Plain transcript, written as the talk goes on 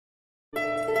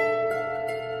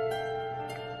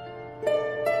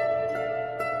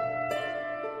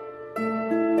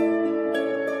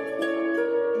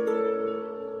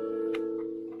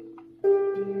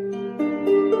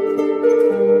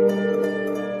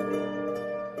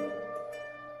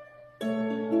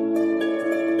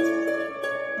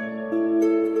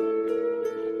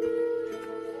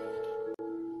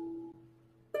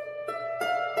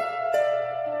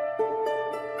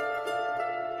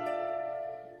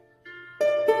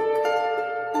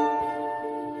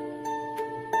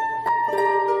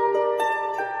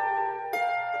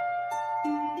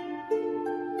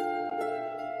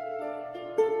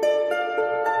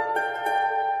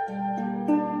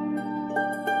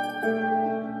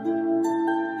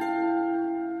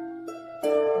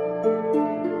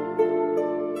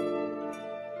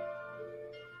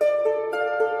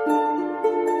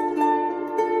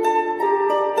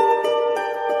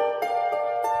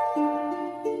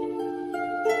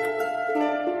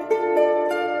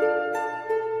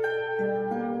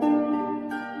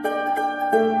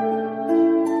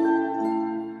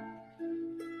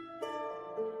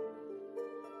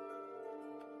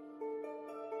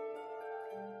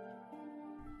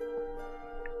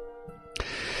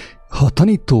Ha a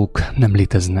tanítók nem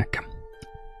léteznek,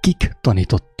 kik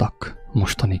tanítottak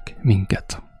mostanig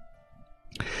minket?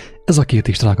 Ez a két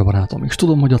is, drága barátom, és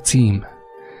tudom, hogy a cím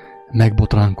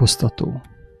megbotránkoztató.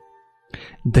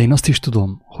 De én azt is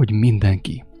tudom, hogy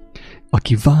mindenki,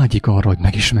 aki vágyik arra, hogy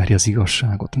megismerje az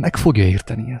igazságot, meg fogja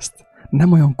érteni ezt.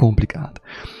 Nem olyan komplikált.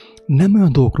 Nem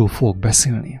olyan dolgokról fogok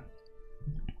beszélni,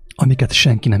 amiket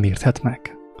senki nem érthet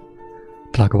meg.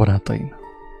 Drága barátaim,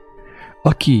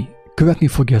 aki követni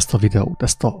fogja ezt a videót,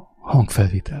 ezt a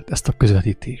hangfelvételt, ezt a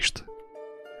közvetítést,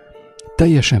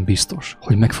 teljesen biztos,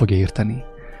 hogy meg fogja érteni,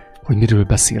 hogy miről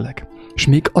beszélek. És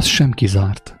még az sem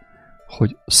kizárt,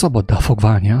 hogy szabaddá fog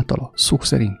válni általa, szó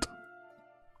szerint.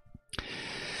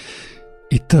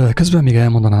 Itt közben még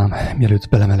elmondanám, mielőtt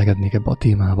belemelegednék ebbe a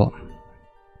témába,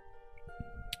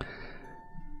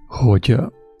 hogy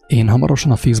én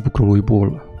hamarosan a Facebookról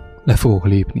újból le fogok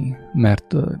lépni,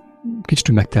 mert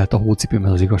kicsit megtelt a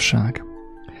hócipőmmel az igazság.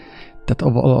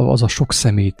 Tehát az a sok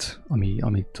szemét,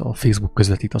 amit a Facebook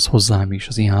közvetít, az hozzám is,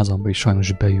 az én házamba is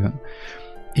sajnos bejön.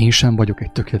 Én sem vagyok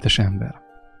egy tökéletes ember.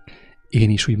 Én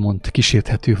is úgymond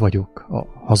kísérthető vagyok a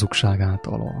hazugság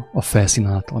által, a felszín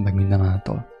által, meg minden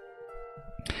által.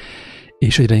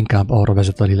 És egyre inkább arra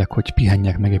vezet a lélek, hogy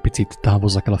pihenjek meg egy picit,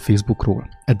 távozzak el a Facebookról.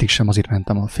 Eddig sem azért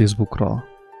mentem a Facebookra,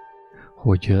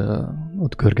 hogy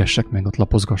ott görgessek meg, ott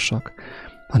lapozgassak,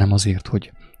 hanem azért,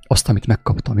 hogy azt, amit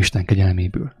megkaptam Isten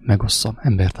kegyelméből, megosszam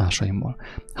embertársaimmal.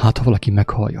 Hát, ha valaki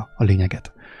meghallja a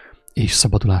lényeget, és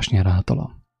szabadulás nyer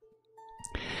általa.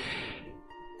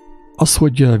 Az,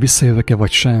 hogy visszajövök-e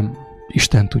vagy sem,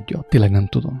 Isten tudja, tényleg nem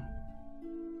tudom.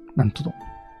 Nem tudom.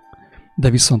 De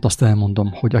viszont azt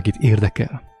elmondom, hogy akit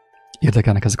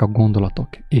érdekelnek ezek a gondolatok,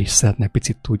 és szeretne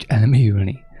picit úgy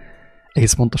elmélyülni,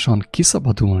 egész pontosan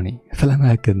kiszabadulni,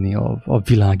 felemelkedni a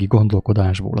világi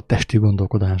gondolkodásból, a testi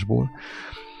gondolkodásból,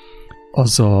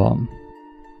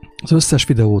 az összes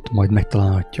videót majd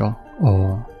megtalálhatja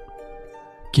a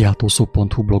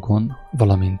kiáltószó.hu blogon,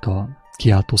 valamint a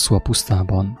Kiáltószó a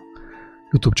pusztában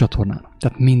YouTube csatornán.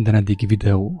 Tehát minden eddigi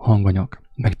videó, hanganyag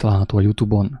megtalálható a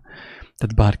YouTube-on,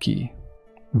 tehát bárki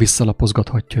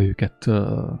visszalapozgathatja őket,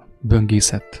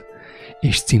 böngészhet,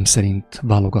 és cím szerint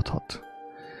válogathat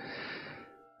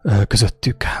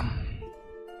közöttük.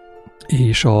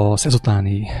 És az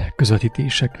ezutáni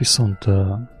közvetítések viszont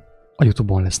a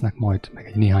YouTube-on lesznek majd, meg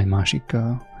egy néhány másik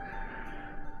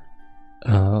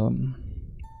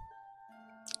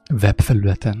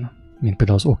webfelületen, mint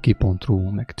például az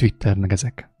ok.ru, meg Twitter, meg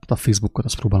ezek. A Facebookot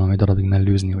azt próbálom egy darabig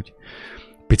mellőzni, hogy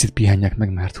picit pihenjek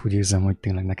meg, mert úgy érzem, hogy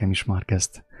tényleg nekem is már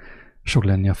kezd sok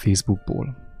lenni a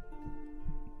Facebookból.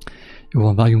 Jó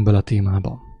van, vágjunk bele a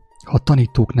témába. Ha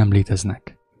tanítók nem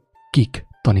léteznek, kik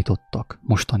tanítottak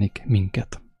mostanig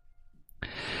minket?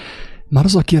 Már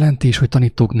az a kijelentés, hogy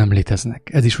tanítók nem léteznek,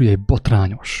 ez is ugye egy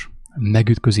botrányos,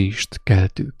 megütközést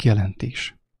keltő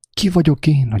kijelentés. Ki vagyok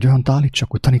én, hogy olyan állítsak,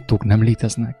 hogy tanítók nem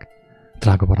léteznek?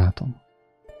 Drága barátom,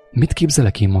 mit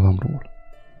képzelek én magamról?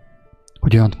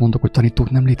 Hogy olyant mondok, hogy tanítók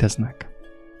nem léteznek?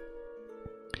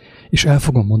 És el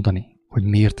fogom mondani, hogy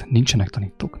miért nincsenek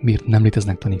tanítók, miért nem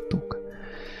léteznek tanítók.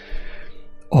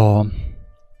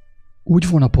 Úgy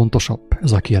volna pontosabb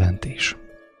ez a kijelentés,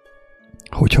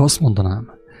 hogyha azt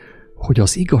mondanám, hogy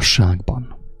az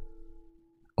igazságban,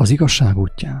 az igazság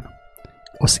útján,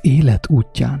 az élet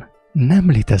útján nem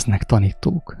léteznek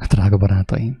tanítók, drága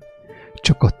barátaim.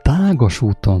 Csak a tágas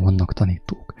úton vannak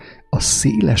tanítók, a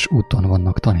széles úton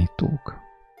vannak tanítók.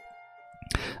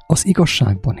 Az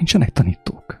igazságban nincsenek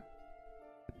tanítók.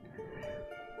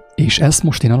 És ezt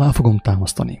most én alá fogom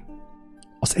támasztani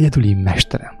az egyedüli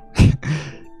mesterem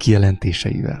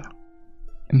kijelentéseivel.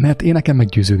 Mert én nekem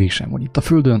meggyőződésem, hogy itt a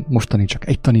Földön mostani csak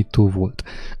egy tanító volt,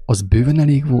 az bőven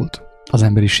elég volt az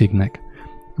emberiségnek,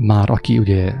 már aki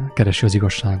ugye keresi az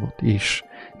igazságot, és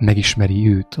megismeri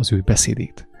őt, az ő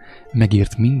beszédét.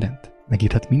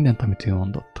 Megérthet mindent, amit ő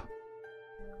mondott.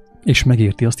 És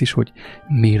megérti azt is, hogy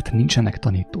miért nincsenek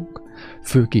tanítók,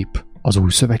 főképp az új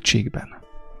szövetségben.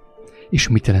 És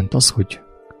mit jelent az, hogy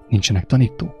nincsenek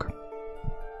tanítók?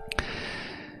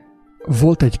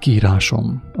 Volt egy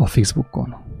kiírásom a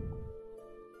Facebookon.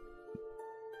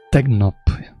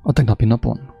 A tegnapi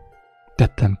napon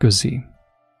tettem közzé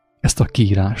ezt a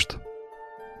kiírást,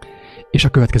 és a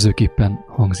következőképpen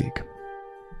hangzik.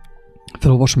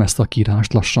 Felolvasom ezt a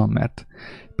kiírást lassan, mert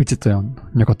picit olyan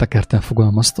nyakatekerten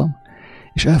fogalmaztam,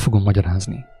 és el fogom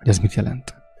magyarázni, hogy ez mit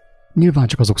jelent. Nyilván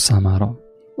csak azok számára,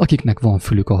 akiknek van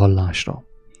fülük a hallásra,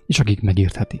 és akik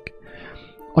megérthetik.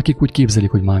 Akik úgy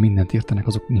képzelik, hogy már mindent értenek,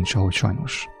 azok nincs, ahogy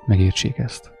sajnos megértsék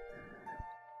ezt.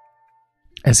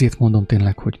 Ezért mondom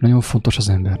tényleg, hogy nagyon fontos az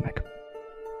embernek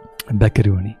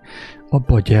bekerülni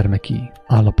abba a gyermeki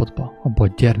állapotba, abba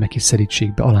a gyermeki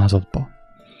szerítségbe, alázatba,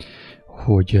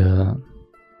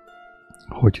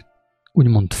 hogy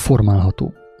úgymond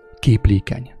formálható,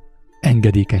 képlékeny,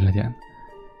 engedékeny legyen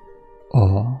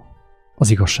az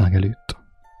igazság előtt.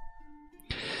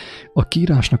 A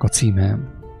kiírásnak a címe,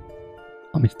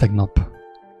 amit tegnap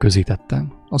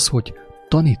közétettem, az, hogy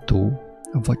tanító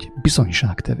vagy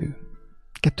bizonyságtevő.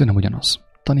 Kettő nem ugyanaz.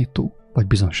 Tanító vagy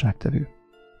bizonyságtevő.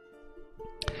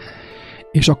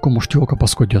 És akkor most jól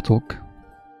kapaszkodjatok,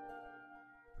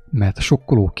 mert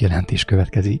sokkoló kijelentés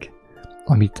következik,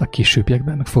 amit a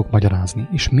későbbiekben meg fogok magyarázni,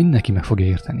 és mindenki meg fogja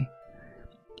érteni,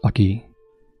 aki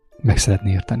meg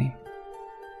szeretné érteni.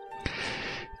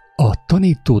 A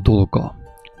tanító dolga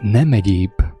nem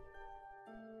egyéb,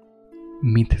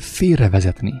 mint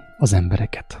félrevezetni az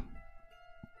embereket.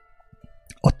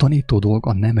 A tanító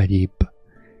dolga nem egyéb,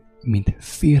 mint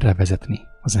félrevezetni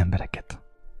az embereket.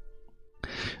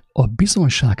 A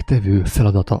bizonyságtevő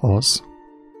feladata az,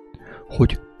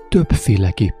 hogy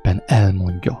többféleképpen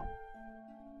elmondja,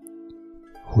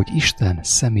 hogy Isten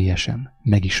személyesen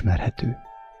megismerhető.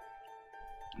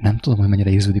 Nem tudom, hogy mennyire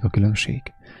érződik a különbség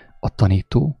a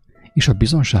tanító és a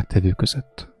bizonyságtevő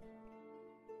között.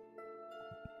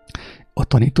 A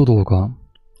tanító dolga,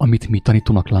 amit mi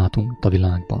tanítónak látunk a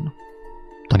világban,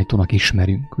 tanítónak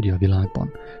ismerünk ugye a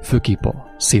világban, főképp a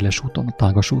széles úton, a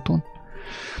tágas úton,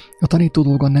 a tanító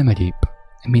dolga nem egyéb,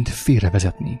 mint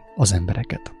félrevezetni az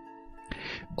embereket.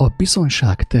 A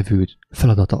bizonyságtevő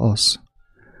feladata az,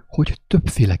 hogy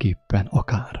többféleképpen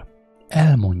akár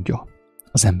elmondja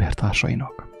az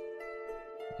embertársainak,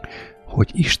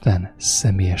 hogy Isten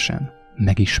személyesen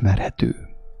megismerhető.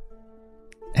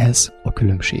 Ez a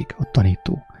különbség a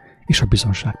tanító és a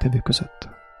bizonyságtevő között.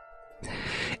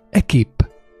 Ekképp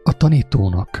a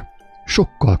tanítónak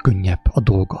sokkal könnyebb a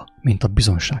dolga, mint a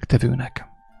bizonyságtevőnek.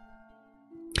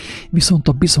 Viszont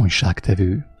a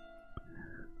bizonyságtevő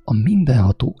a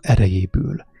mindenható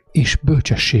erejéből és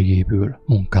bölcsességéből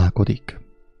munkálkodik.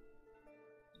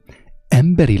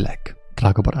 Emberileg,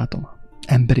 drága barátom,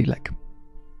 emberileg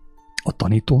a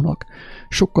tanítónak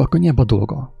sokkal könnyebb a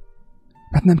dolga,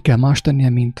 mert nem kell más tennie,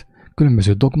 mint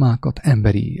különböző dogmákat,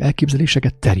 emberi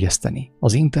elképzeléseket terjeszteni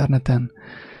az interneten,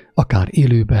 akár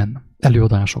élőben,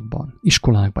 előadásokban,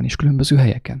 iskolákban és különböző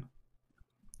helyeken.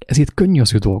 Ezért könnyű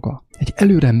az ő dolga. Egy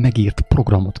előre megírt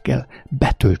programot kell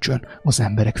betöltsön az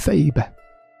emberek fejébe.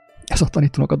 Ez a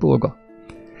tanítónak a dolga.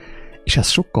 És ez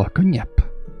sokkal könnyebb,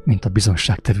 mint a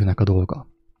bizonyságtevőnek a dolga.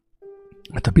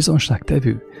 Mert a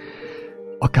bizonyságtevő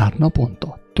akár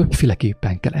naponta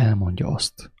többféleképpen kell elmondja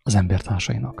azt az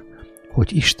embertársainak,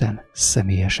 hogy Isten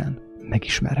személyesen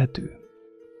megismerhető.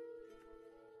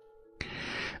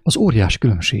 Az óriás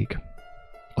különbség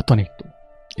a tanító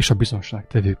és a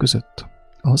bizonyságtevő között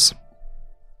az,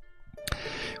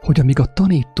 hogy amíg a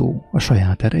tanító a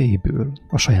saját erejéből,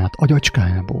 a saját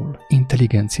agyacskájából,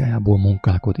 intelligenciájából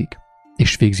munkálkodik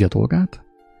és végzi a dolgát,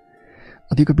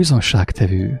 addig a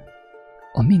bizonyságtevő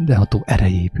a mindenható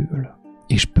erejéből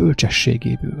és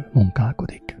bölcsességéből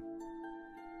munkálkodik.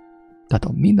 Tehát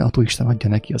a mindenható Isten adja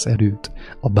neki az erőt,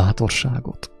 a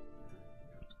bátorságot,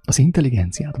 az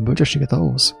intelligenciát, a bölcsességet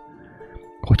ahhoz,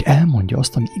 hogy elmondja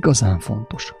azt, ami igazán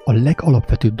fontos, a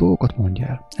legalapvetőbb dolgokat mondja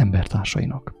el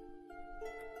embertársainak.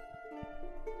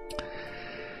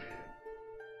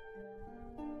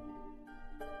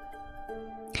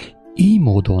 Így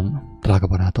módon, drága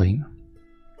barátaim,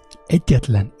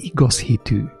 egyetlen igaz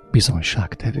hitű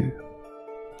bizonyságtevő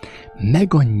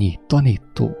meg annyi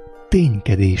tanító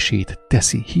ténykedését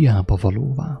teszi hiába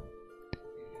valóvá,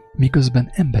 miközben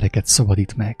embereket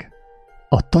szabadít meg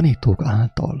a tanítók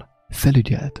által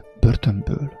felügyelt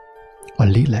börtönből, a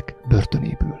lélek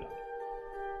börtönéből.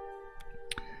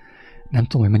 Nem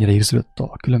tudom, hogy mennyire érződött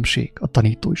a különbség a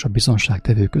tanító és a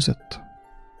bizonyságtevő között.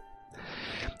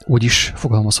 Úgy is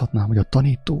fogalmazhatnám, hogy a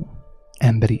tanító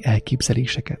emberi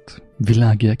elképzeléseket,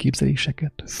 világi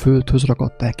elképzeléseket, földhöz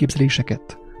ragadt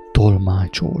elképzeléseket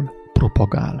tolmácsol,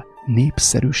 propagál,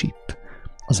 népszerűsít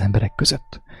az emberek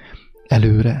között.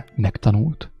 Előre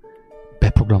megtanult,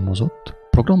 beprogramozott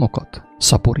programokat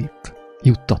szaporít,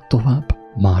 juttat tovább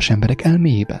más emberek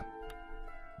elméjébe.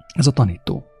 Ez a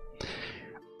tanító.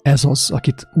 Ez az,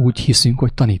 akit úgy hiszünk,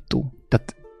 hogy tanító.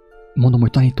 Tehát mondom, hogy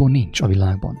tanító nincs a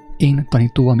világban. Én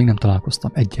tanítóval még nem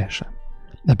találkoztam egyel sem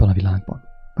ebben a világban.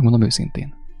 Megmondom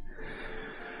őszintén.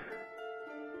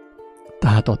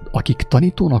 Tehát akik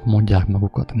tanítónak mondják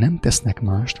magukat, nem tesznek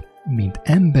mást, mint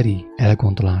emberi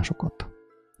elgondolásokat,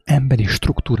 emberi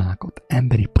struktúrákat,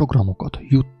 emberi programokat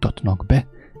juttatnak be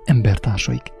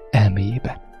embertársaik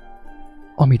elméjébe,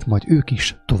 amit majd ők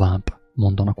is tovább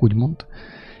mondanak, úgymond,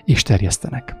 és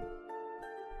terjesztenek.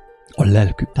 a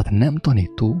lelkük, tehát nem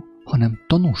tanító, hanem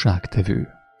tanúságtevő.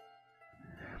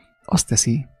 Azt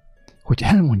teszi, hogy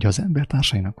elmondja az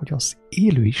embertársainak, hogy az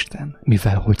élő Isten,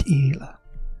 mivel hogy él,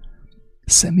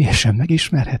 személyesen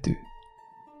megismerhető.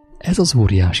 Ez az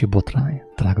óriási botrány,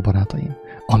 drága barátaim,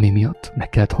 ami miatt meg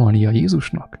kellett halnia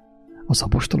Jézusnak, az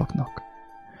apostoloknak,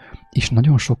 és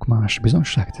nagyon sok más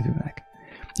bizonságtevőnek.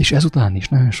 És ezután is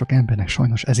nagyon sok embernek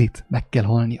sajnos ezért meg kell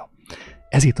halnia.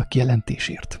 Ezért a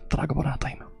kijelentésért, drága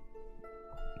barátaim.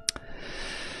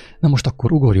 Na most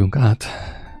akkor ugorjunk át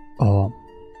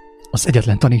az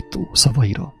egyetlen tanító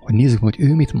szavaira, hogy nézzük, hogy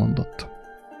ő mit mondott.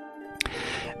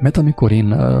 Mert amikor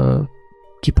én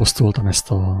kiposztoltam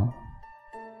ezt a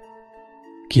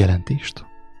kijelentést,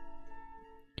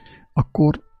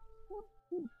 akkor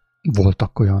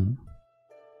voltak olyan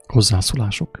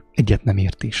hozzászólások, egyet nem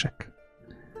értések,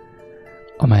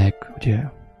 amelyek ugye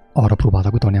arra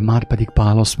próbáltak utalni, már pedig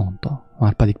Pál azt mondta,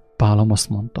 már pedig Pálom azt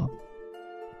mondta.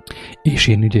 És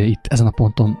én ugye itt ezen a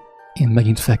ponton én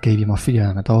megint fel kell hívjam a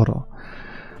figyelmet arra,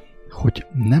 hogy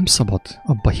nem szabad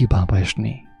abba a hibába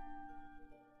esni,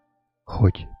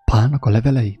 hogy Pálnak a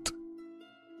leveleit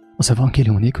az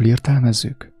evangélium nélkül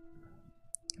értelmezzük.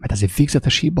 Mert ez egy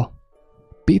végzetes hiba.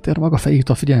 Péter maga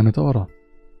felhívta a figyelmet arra,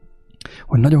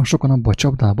 hogy nagyon sokan abba a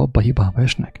csapdába, abba a hibába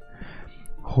esnek,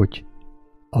 hogy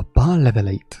a Pál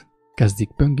leveleit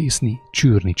kezdik böngészni,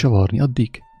 csűrni, csavarni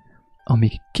addig,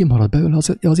 amíg kimarad belőle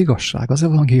az igazság, az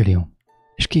evangélium.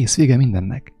 És kész, vége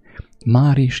mindennek.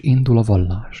 Már is indul a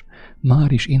vallás.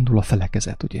 Már is indul a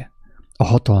felekezet, ugye? A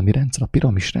hatalmi rendszer, a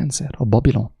piramis rendszer, a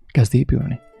Babilon kezd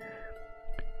épülni.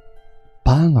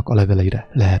 Pálnak a leveleire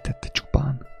lehetett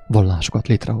csupán vallásokat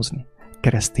létrehozni.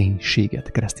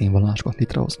 Kereszténységet, keresztény vallásokat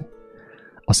létrehozni.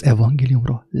 Az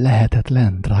evangéliumra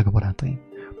lehetetlen, drága barátaim.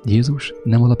 Jézus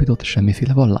nem alapított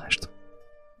semmiféle vallást.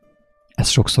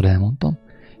 Ezt sokszor elmondtam,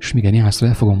 és még egy néhányszor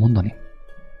el fogom mondani.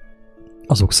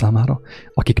 Azok számára,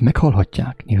 akik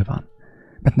meghallhatják nyilván,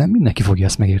 mert nem mindenki fogja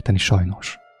ezt megérteni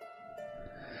sajnos.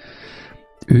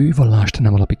 Ő vallást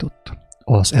nem alapított.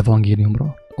 Az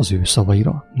evangéliumra, az ő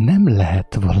szavaira nem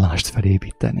lehet vallást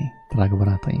felépíteni, drága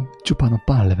barátaim, csupán a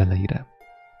Pál leveleire.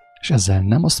 És ezzel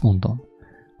nem azt mondom,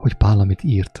 hogy Pál, amit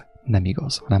írt, nem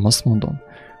igaz, hanem azt mondom,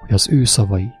 hogy az ő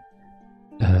szavai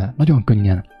nagyon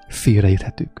könnyen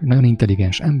félreérthetők, nagyon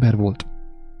intelligens ember volt,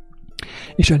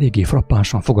 és eléggé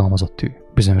frappánsan fogalmazott ő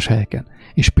bizonyos helyeken.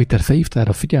 És Péter felhívta erre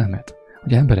a figyelmet,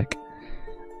 hogy emberek,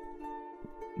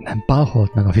 nem Pál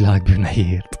halt meg a világ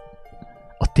bűneiért,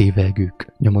 a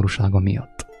tévegők nyomorúsága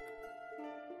miatt,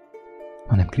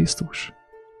 hanem Krisztus.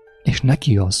 És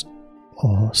neki az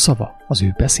a szava, az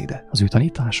ő beszéde, az ő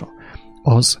tanítása,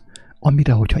 az,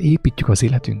 amire, hogyha építjük az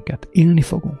életünket, élni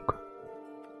fogunk.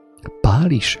 Pál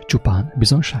is csupán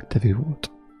bizonságtevő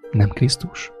volt, nem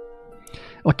Krisztus.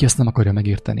 Aki ezt nem akarja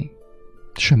megérteni,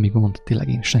 semmi gond, tényleg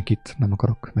én senkit nem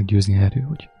akarok meggyőzni erről,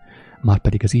 hogy már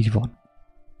pedig ez így van.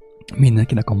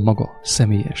 Mindenkinek a maga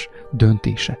személyes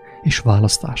döntése és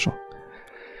választása,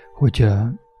 hogy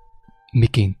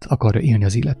miként akarja élni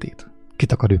az életét,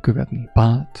 kit akar ő követni,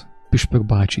 Pált, püspök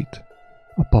bácsit,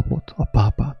 a papot, a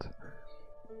pápát,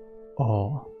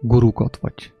 a gurukat,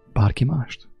 vagy bárki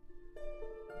mást.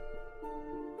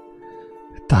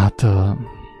 Tehát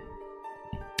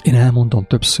én elmondom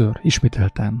többször,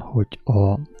 ismételten, hogy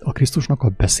a Krisztusnak a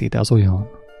beszéde az olyan,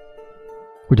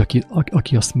 hogy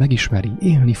aki azt megismeri,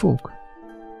 élni fog.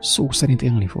 Szó szerint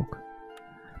élni fog.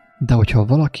 De hogyha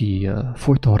valaki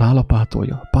folyton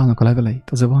rálapátolja Pálnak a leveleit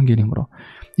az evangéliumra,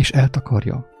 és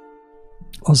eltakarja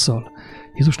azzal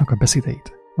Jézusnak a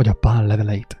beszédeit, vagy a Pál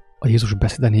leveleit a Jézus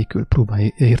beszéde nélkül próbálja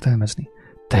értelmezni,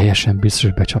 teljesen biztos,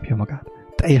 hogy becsapja magát.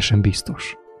 Teljesen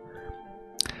biztos.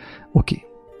 Oké,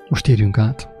 most térjünk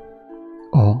át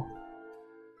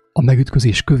a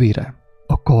megütközés kövére,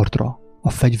 a kardra, a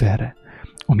fegyverre,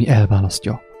 ami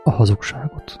elválasztja a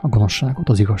hazugságot, a gonoszságot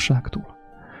az igazságtól.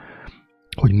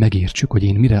 Hogy megértsük, hogy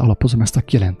én mire alapozom ezt a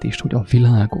kijelentést, hogy a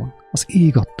világon, az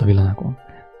ég adta világon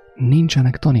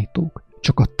nincsenek tanítók,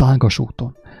 csak a tágas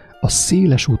úton, a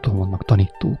széles úton vannak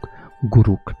tanítók,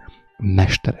 guruk,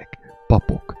 mesterek,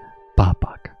 papok,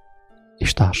 pápák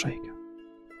és társaik.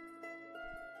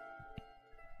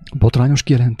 Botrányos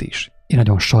kijelentés? Én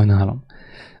nagyon sajnálom,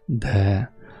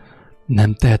 de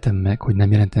nem tehetem meg, hogy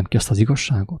nem jelentem ki azt az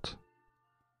igazságot,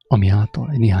 ami által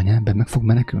egy néhány ember meg fog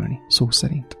menekülni, szó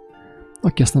szerint.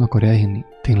 Aki ezt nem akar elhinni,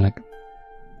 tényleg,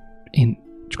 én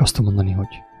csak azt tudom mondani,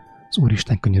 hogy az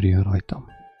Úristen könyörüljön rajtam.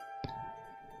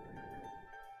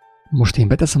 Most én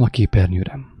beteszem a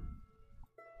képernyőre,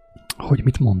 hogy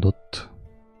mit mondott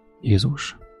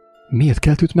Jézus. Miért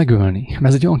kellett őt megölni? Mert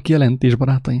ez egy olyan kijelentés,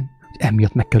 barátaim, hogy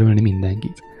emiatt meg kell ölni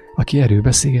mindenkit. Aki erről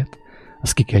beszélget,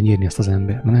 azt ki kell nyírni ezt az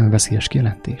ember, mert nagyon veszélyes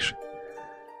kijelentés.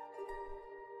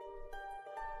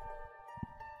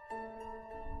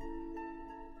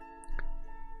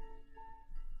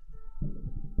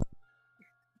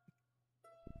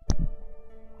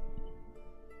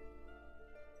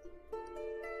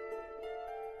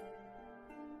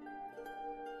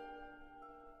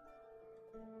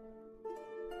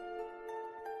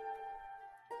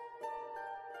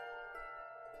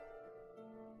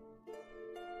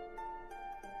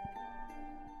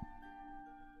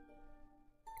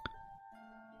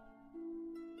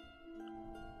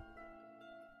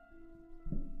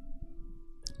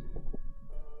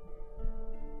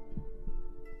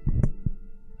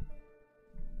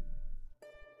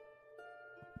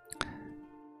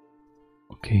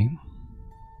 Oké.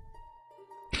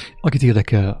 Akit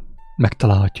érdekel,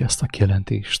 megtalálhatja ezt a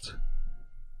kijelentést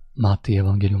Máté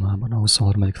evangéliumában, a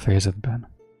 23. fejezetben.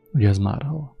 Ugye ez már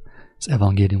az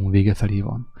evangélium vége felé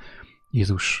van.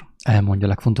 Jézus elmondja a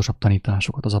legfontosabb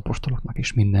tanításokat az apostoloknak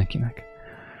és mindenkinek,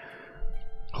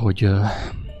 hogy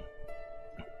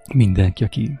mindenki,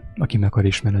 aki meg akar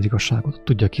ismerni az igazságot,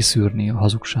 tudja kiszűrni a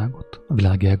hazugságot, a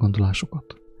világi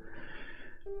elgondolásokat.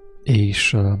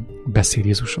 És beszél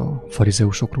Jézus a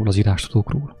farizeusokról, az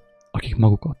írástudókról, akik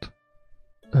magukat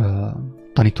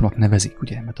tanítónak nevezik,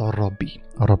 ugye, mert a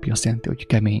rabbi azt jelenti, hogy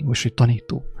kemény, most hogy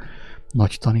tanító,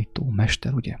 nagy tanító,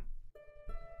 mester, ugye.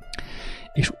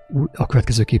 És a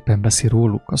következőképpen beszél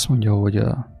róluk, azt mondja, hogy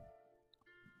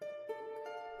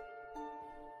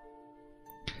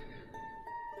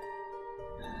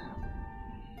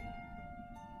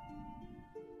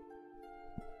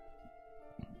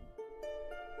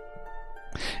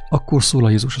akkor szól a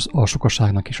Jézus a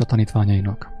sokaságnak és a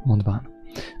tanítványainak, mondván: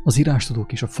 az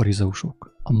írástudók és a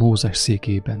farizeusok a Mózes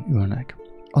székében ülnek.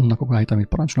 Annak okáit, amit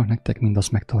parancsolnak nektek,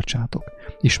 mindazt megtartsátok,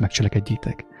 és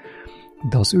megcselekedjétek.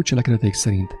 De az ő cselekedeteik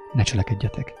szerint ne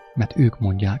cselekedjetek, mert ők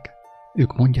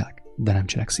mondják, de nem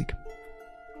cselekszik.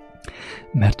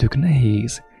 Mert ők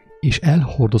nehéz és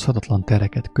elhordozhatatlan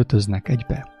tereket kötöznek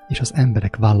egybe, és az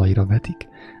emberek vállaira vetik,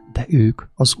 de ők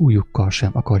az ujjukkal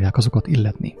sem akarják azokat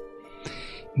illetni.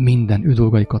 Minden ő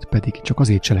dolgaikat pedig csak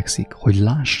azért cselekszik, hogy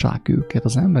lássák őket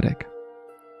az emberek.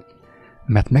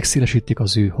 Mert megszélesítik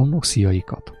az ő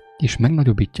homlokszíjaikat, és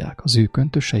megnagyobbítják az ő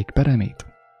köntöseik peremét,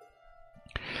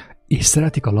 és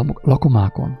szeretik a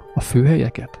lakomákon a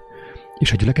főhelyeket,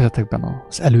 és a gyülekezetekben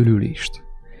az előlülést,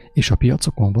 és a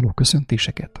piacokon való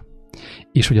köszöntéseket,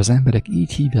 és hogy az emberek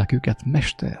így hívják őket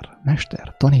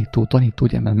mester, tanító,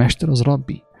 ugye, mert mester az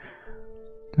rabbi.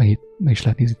 Meg is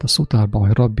lehet nézni itt a szótárban,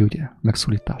 hogy rabbi, ugye,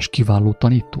 megszólítás, kiváló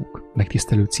tanítók,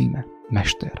 megtisztelő címe,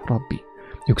 mester, rabbi.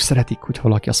 Ők szeretik, hogy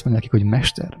valaki azt mondja nekik, hogy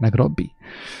mester, meg rabbi,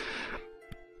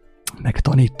 meg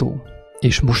tanító.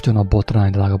 És most jön a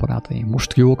botrány, drága barátaim.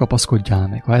 Most jól kapaszkodjál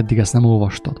meg, ha eddig ezt nem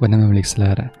olvastad, vagy nem emlékszel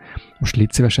erre. Most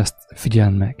légy szíves, ezt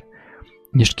figyeld meg.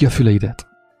 Nyisd ki a füleidet,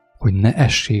 hogy ne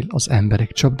essél az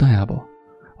emberek csapdájába,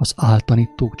 az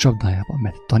áltanítók csapdájába,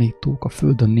 mert tanítók a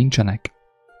földön nincsenek.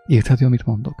 Érthető, amit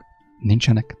mondok?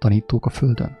 Nincsenek tanítók a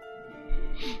földön.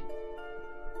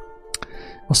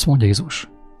 Azt mondja Jézus,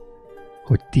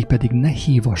 hogy ti pedig ne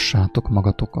hívassátok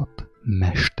magatokat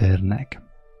mesternek.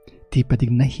 Ti pedig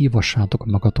ne hívassátok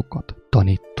magatokat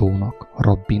tanítónak,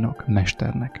 rabbinak,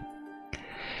 mesternek.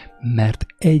 Mert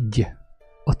egy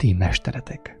a ti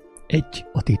mesteretek, egy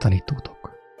a ti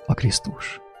tanítótok, a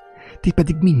Krisztus. Ti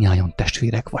pedig mindnyájan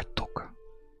testvérek vagytok.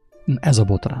 Ez a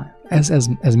botrány.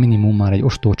 Ez minimum már egy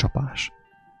ostorcsapás,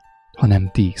 ha nem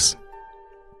 10.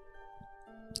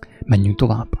 Menjünk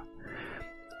tovább.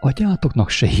 Atyátoknak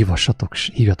se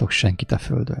hívjatok senkit a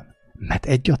földön, mert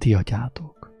egy a ti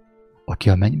atyátok, aki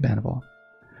a mennyben van.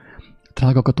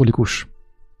 Drága katolikus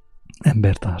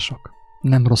embertársak,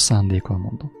 nem rossz szándékkal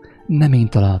mondom, nem én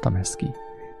találtam ezt ki.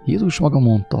 Jézus maga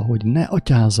mondta, hogy ne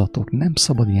atyázzatok, nem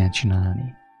szabad ilyen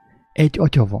csinálni. Egy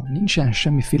atya van, nincsen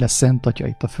semmiféle szent atya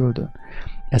itt a földön.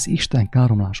 Ez Isten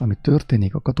káromlás, ami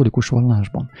történik a katolikus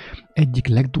vallásban. Egyik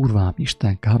legdurvább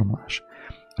Isten káromlás,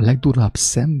 a legdurvább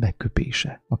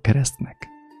szembeköpése a keresztnek.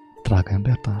 Drága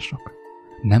embertársak,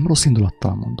 nem rossz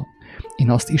indulattal mondom. Én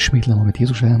azt ismétlem, amit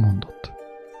Jézus elmondott.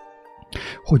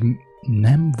 Hogy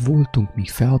nem voltunk mi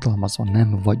felhatalmazva,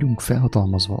 nem vagyunk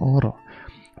felhatalmazva arra,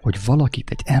 hogy valakit,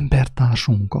 egy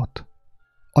embertársunkat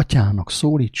atyának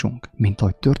szólítsunk, mint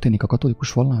ahogy történik a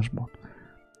katolikus vallásban.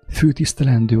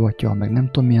 Főtisztelendő atya, meg nem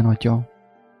tudom milyen atya,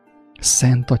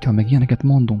 szent atya, meg ilyeneket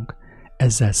mondunk.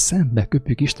 Ezzel szembe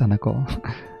köpjük Istennek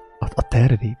a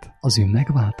tervét, az ő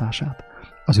megváltását,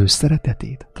 az ő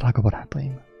szeretetét, drága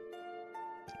barátaim.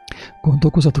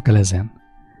 Gondolkozzatok el ezen.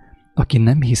 Aki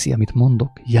nem hiszi, amit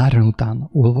mondok, járjon utána,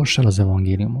 olvass el az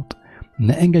evangéliumot.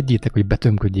 Ne engedjétek, hogy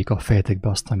betömködjék a fejetekbe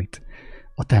azt, amit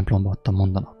a templomban ottan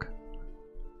mondanak.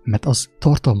 Mert az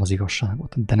tartalmaz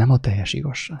igazságot, de nem a teljes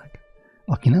igazság.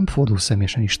 Aki nem fordul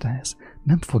személyesen Istenhez,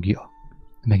 nem fogja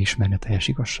megismerni a teljes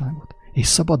igazságot, és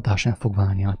szabaddá sem fog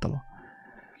válni általa.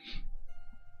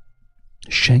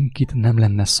 Senkit nem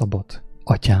lenne szabad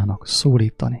atyának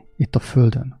szólítani itt a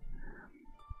földön.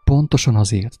 Pontosan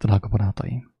azért, drága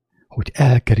barátaim, hogy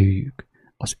elkerüljük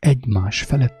az egymás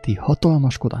feletti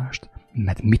hatalmaskodást,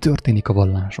 mert mi történik a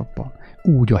vallásokban?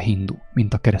 Úgy a hindu,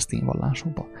 mint a keresztény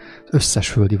vallásokban, az összes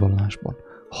földi vallásban.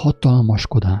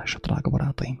 Hatalmaskodás, drága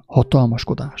barátaim,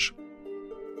 hatalmaskodás.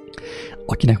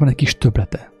 Akinek van egy kis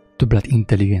többlete, többlet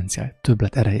intelligenciája,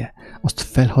 többlet ereje, azt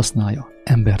felhasználja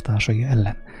embertársai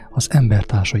ellen, az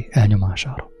embertársai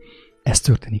elnyomására. Ez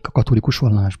történik a katolikus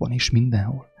vallásban is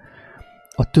mindenhol.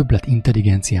 A többlet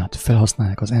intelligenciát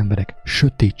felhasználják az emberek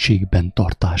sötétségben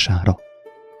tartására.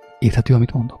 Érthető,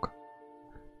 amit mondok?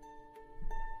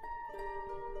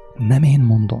 Nem én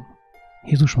mondom.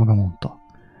 Jézus maga mondta.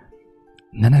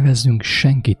 Ne nevezzünk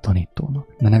senkit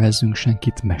tanítónak, ne nevezzünk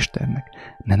senkit mesternek,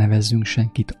 ne nevezzünk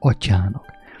senkit atyának.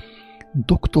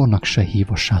 Doktornak se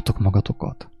hívassátok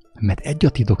magatokat, mert egy a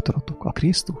ti doktorotok, a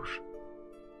Krisztus.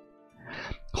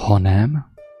 Hanem,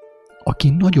 aki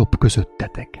nagyobb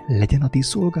közöttetek, legyen a ti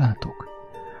szolgátok.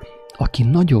 Aki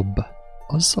nagyobb,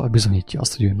 azzal bizonyítja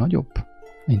azt, hogy ő nagyobb,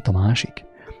 mint a másik,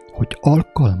 hogy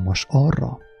alkalmas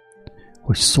arra,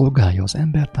 hogy szolgálja az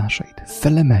embertársait,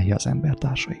 felemelje az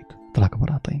embertársait, drága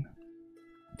barátaim.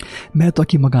 Mert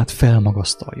aki magát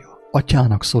felmagasztalja,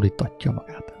 atyának szólítatja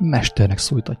magát, mesternek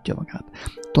szólítatja magát,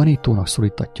 tanítónak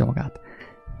szólítatja magát,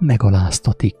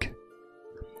 megaláztatik.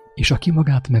 És aki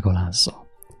magát megalázza,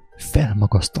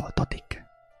 felmagasztaltatik.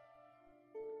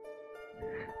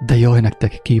 De jaj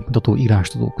nektek képmutató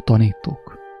írástudók,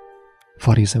 tanítók,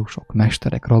 farizeusok,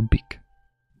 mesterek, rabbik,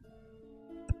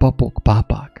 papok,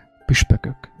 pápák,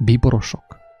 püspökök,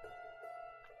 bíborosok,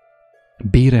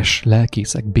 béres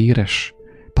lelkészek, béres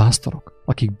pásztorok,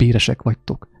 akik béresek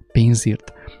vagytok,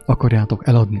 pénzért akarjátok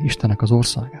eladni Istennek az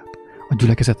országát, a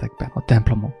gyülekezetekben, a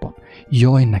templomokban.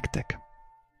 Jaj nektek!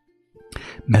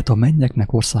 Mert a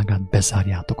mennyeknek országát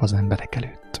bezárjátok az emberek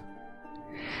előtt.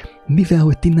 Mivel,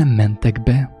 hogy ti nem mentek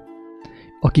be,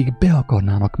 akik be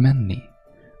akarnának menni,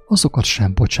 azokat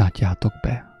sem bocsátjátok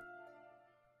be.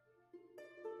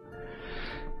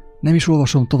 Nem is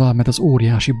olvasom tovább, mert az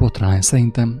óriási botrány,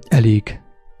 szerintem elég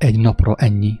egy napra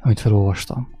ennyi, amit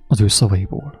felolvastam az ő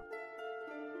szavaiból.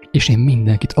 És én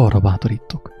mindenkit arra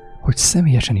bátorítok, hogy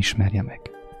személyesen ismerje meg.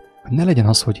 Hogy ne legyen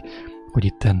az, hogy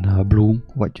itten a Blue,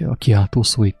 vagy a kiáltó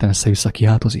szó itten össze-vissza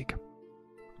kiáltozik.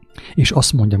 És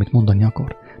azt mondja, amit mondani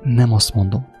akar. Nem azt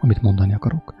mondom, amit mondani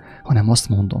akarok, hanem azt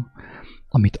mondom,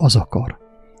 amit az akar,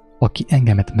 aki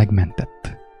engemet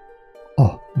megmentett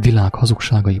a világ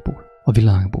hazugságaiból, a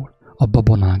világból, a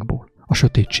babonákból, a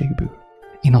sötétségből.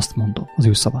 Én azt mondom, az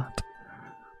ő szavát.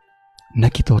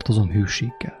 Neki tartozom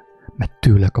hűséggel, mert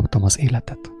tőle kaptam az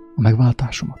életet, a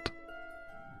megváltásomat.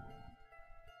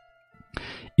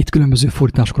 Itt különböző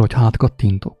fordításkor, hogy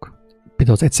kattintok.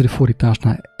 Például az egyszerű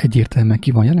fordításnál egyértelműen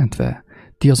ki van jelentve,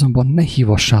 ti azonban ne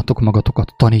hívassátok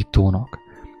magatokat tanítónak,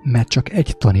 mert csak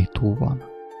egy tanító van.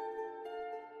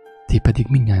 Ti pedig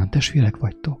mindnyájan testvérek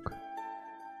vagytok.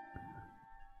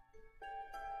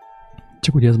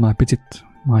 Csak ugye ez már picit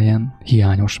ilyen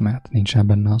hiányos, mert nincsen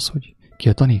benne az, hogy ki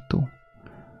a tanító.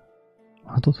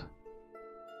 Látod?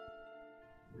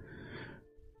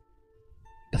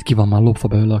 Tehát ki van már lopva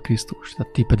belőle a Krisztus.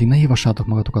 Tehát ti pedig ne hívassátok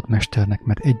magatokat mesternek,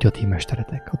 mert egy a ti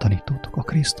mesteretek, a tanítótok, a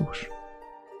Krisztus.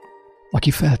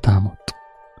 Aki feltámadt.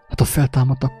 Hát ha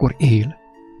feltámadt, akkor él.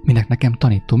 Minek nekem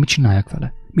tanító? Mit csináljak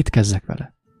vele? Mit kezdjek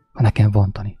vele? Ha nekem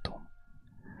van tanító.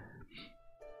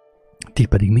 Ti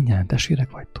pedig mindjárt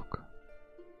testvérek vagytok.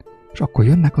 És akkor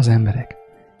jönnek az emberek.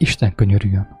 Isten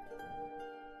könyörüljön.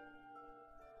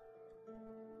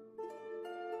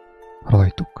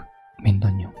 Rajtuk.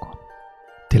 Mindannyiunkon.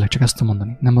 Tényleg csak ezt tudom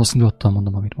mondani. Nem azt indulottan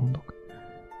mondom, amit mondok.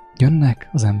 Jönnek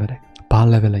az emberek Pál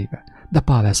leveleivel. De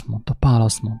Pál ezt mondta, Pál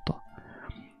azt mondta.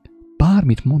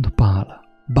 Bármit mond Pál,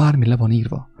 bármi le van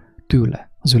írva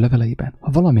tőle az ő leveleiben,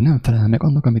 ha valami nem felel meg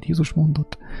annak, amit Jézus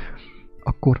mondott,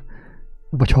 akkor,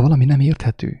 vagy ha valami nem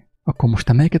érthető, akkor most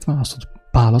te melyiket választod?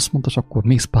 Pál azt mondta, és akkor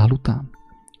mész Pál után,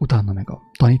 utána meg a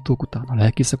tanítók után, a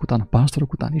lelkészek után, a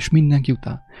pásztorok után, és mindenki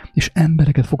után, és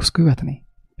embereket fogsz követni,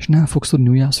 és nem fogsz tudni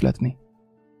újjászületni.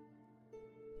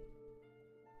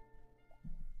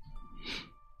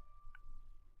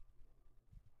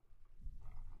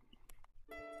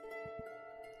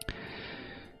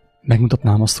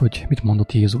 Megmutatnám azt, hogy mit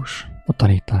mondott Jézus a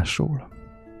tanításról.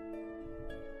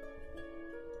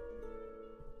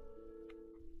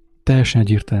 Teljesen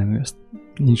egyértelmű, ezt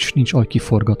nincs agy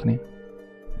kiforgatni.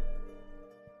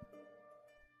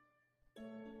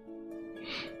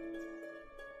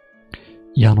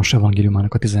 János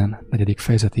evangéliumának a 14.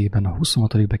 fejezetében, a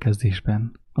 26.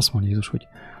 bekezdésben azt mondja Jézus, hogy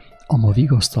a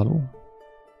vigasztaló,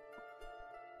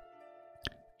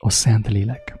 a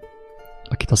Szentlélek,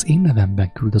 akit az én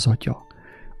nevemben küld az Atya,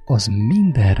 az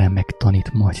mindenre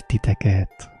megtanít majd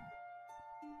titeket,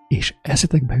 és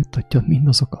eszetekbe juttatja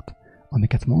mindazokat,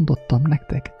 amiket mondottam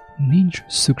nektek. Nincs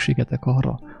szükségetek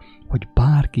arra, hogy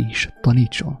bárki is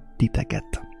tanítson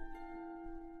titeket.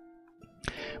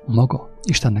 Maga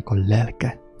Istennek a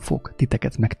lelke fog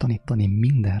titeket megtanítani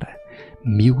mindenre,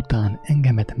 miután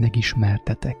engemet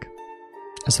megismertetek.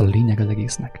 Ez a lényeg az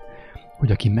egésznek,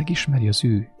 hogy aki megismeri az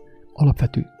ő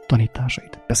alapvető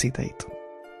tanításait, beszédeit,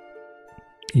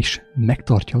 és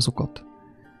megtartja azokat,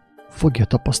 fogja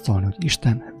tapasztalni, hogy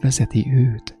Isten vezeti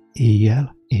őt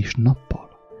éjjel és nappal.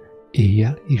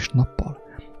 Éjjel és nappal.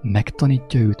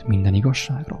 Megtanítja őt minden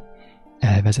igazságra.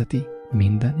 Elvezeti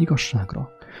minden igazságra.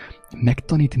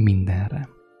 Megtanít mindenre.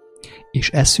 És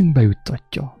eszünkbe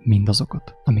juttatja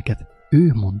mindazokat, amiket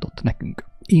ő mondott nekünk.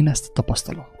 Én ezt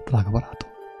tapasztalom, drága barátom.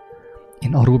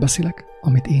 Én arról beszélek,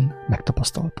 amit én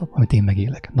megtapasztaltam, amit én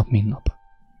megélek nap mint nap.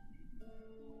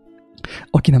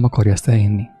 Aki nem akarja ezt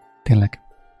elhinni, tényleg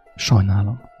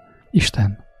sajnálom.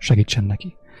 Isten segítsen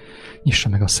neki. Nyissa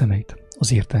meg a szemeit,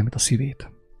 az értelmet, a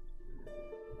szívét.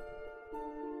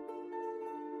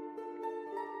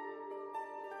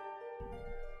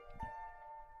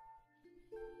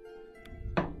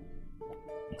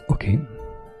 Oké.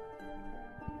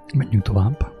 Menjünk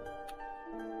tovább.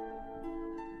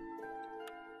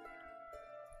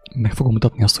 Meg fogom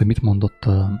mutatni azt, hogy mit mondott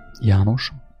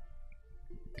János,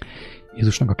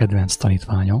 Jézusnak a kedvenc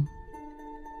tanítványa.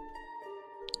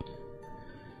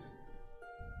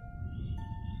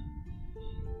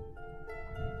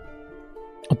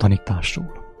 A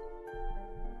tanításról.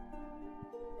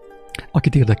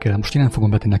 Akit érdekel, most én nem fogom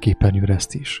betenni a képernyőre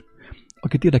ezt is.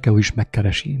 Akit érdekel, hogy is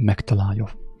megkeresi, megtalálja,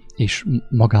 és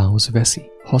magához veszi,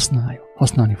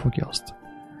 használni fogja azt.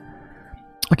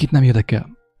 Akit nem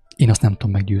érdekel, én azt nem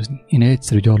tudom meggyőzni. Én egy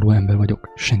egyszerű gyarló ember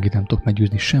vagyok, senkit nem tudok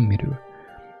meggyőzni semmiről.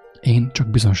 Én csak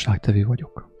bizonságtevő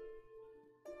vagyok.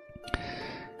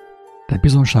 Tehát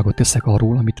bizonságot teszek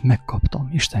arról, amit megkaptam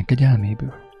Isten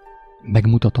kegyelméből.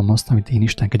 Megmutatom azt, amit én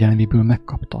Isten kegyelméből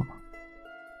megkaptam.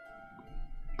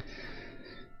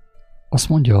 Azt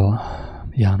mondja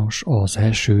János az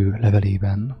első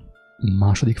levelében,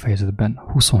 második fejezetben,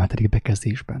 27.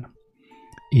 bekezdésben.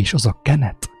 És az a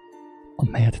kenet,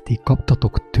 amelyet ti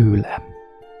kaptatok tőle,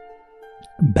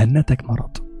 bennetek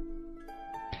marad.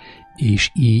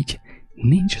 És így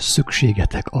nincs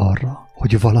szükségetek arra,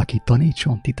 hogy valaki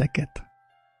tanítson titeket,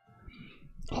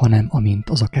 hanem amint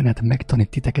az a kenet megtanít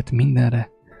titeket mindenre,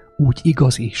 úgy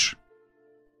igaz is,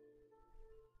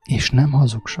 és nem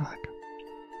hazugság.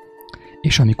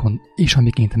 És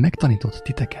amiként megtanított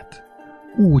titeket,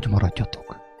 úgy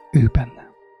maradjatok ő benne.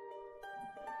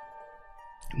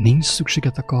 Nincs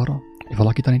szükségetek arra, hogy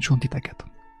valaki tanítson titeket.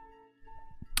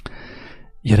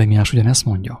 Jeremiás ugyanezt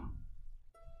mondja,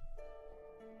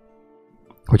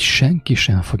 hogy senki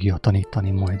sem fogja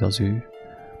tanítani majd az ő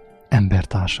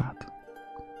embertársát.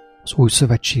 Az új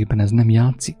szövetségben ez nem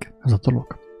játszik, ez a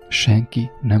dolog.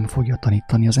 Senki nem fogja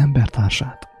tanítani az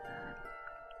embertársát.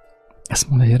 Ezt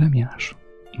mondja Jeremiás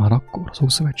már akkor, az új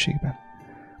szövetségben,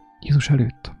 Jézus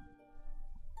előtt.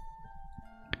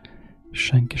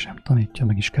 Senki sem tanítja,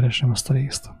 meg is keresem azt a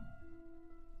részt.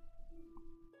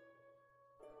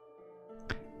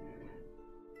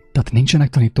 Tehát nincsenek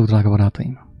tanítók, drága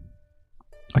barátaim.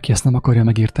 Aki ezt nem akarja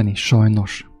megérteni,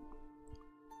 sajnos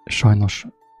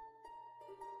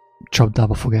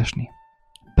csapdába fog esni.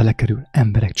 Belekerül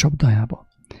emberek csapdájába.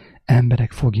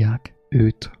 Emberek fogják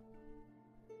őt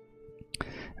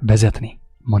vezetni,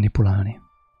 manipulálni.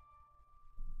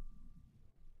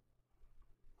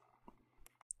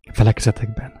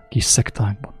 Felekezetekben, kis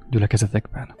szektákban,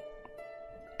 gyülekezetekben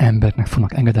embereknek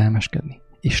fognak engedelmeskedni,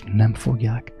 és nem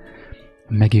fogják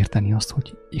megérteni azt,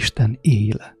 hogy Isten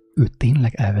él. Ő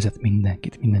tényleg elvezet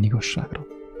mindenkit, minden igazságra.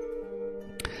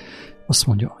 Azt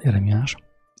mondja Jeremiás,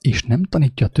 és nem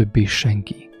tanítja többé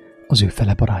senki az ő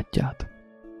fele barátját,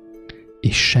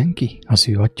 és senki az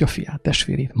ő atya fiát,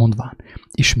 testvérét, mondván,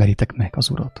 ismeritek meg az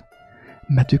Urat,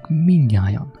 mert ők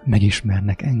mindnyájan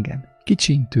megismernek engem,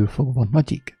 kicsintől fogva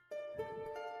nagyig.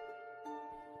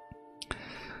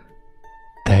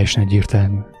 Teljesen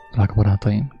egyértelmű, drága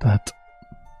barátaim, tehát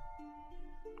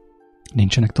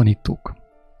nincsenek tanítók.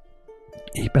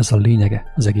 Épp ez a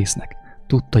lényege az egésznek.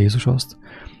 Tudta Jézus azt,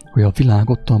 hogy a világ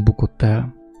ottan bukott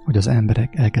el, hogy az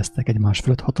emberek elkezdtek egymás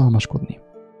fölött hatalmaskodni.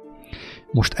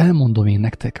 Most elmondom én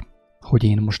nektek, hogy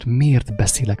én most miért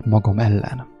beszélek magam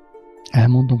ellen.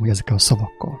 Elmondom, hogy ezekkel a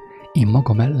szavakkal én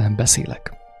magam ellen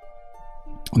beszélek,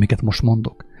 amiket most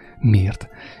mondok. Miért?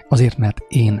 Azért, mert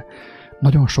én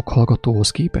nagyon sok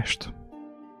hallgatóhoz képest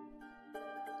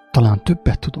talán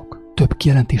többet tudok, több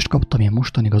kijelentést kaptam én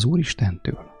mostanig az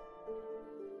Úristentől.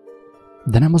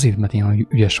 De nem azért, mert én olyan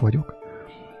ügyes vagyok,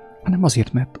 hanem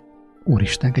azért, mert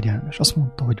Úristen kegyelmes. Azt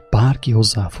mondta, hogy bárki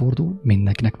hozzáfordul,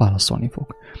 mindenkinek válaszolni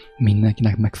fog.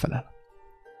 Mindenkinek megfelel.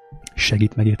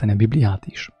 Segít megérteni a Bibliát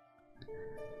is.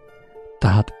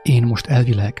 Tehát én most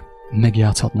elvileg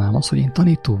megjátszhatnám azt, hogy én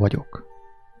tanító vagyok.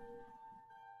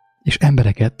 És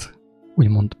embereket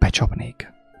úgymond becsapnék.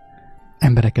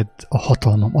 Embereket a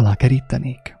hatalmam alá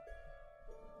kerítenék.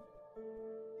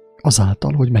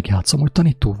 Azáltal, hogy megjátszom, hogy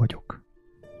tanító vagyok.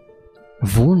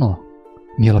 Volna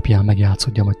mi alapján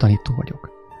megjátszodjam, hogy tanító vagyok.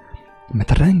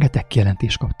 Mert rengeteg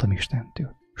kijelentést kaptam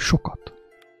Istentől. Sokat.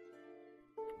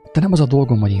 De nem az a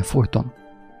dolgom, hogy én folyton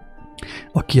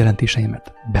a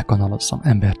kijelentéseimet bekanalazzam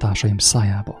embertársaim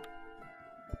szájába.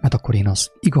 Mert akkor én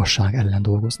az igazság ellen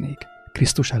dolgoznék.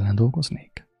 Krisztus ellen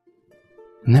dolgoznék.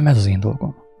 Nem ez az én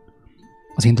dolgom.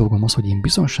 Az én dolgom az, hogy én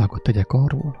bizonságot tegyek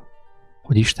arról,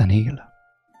 hogy Isten él,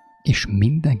 és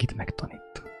mindenkit megtanít.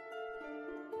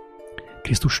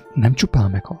 Krisztus nem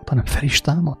csupán meghalt, hanem fel is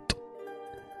támadt.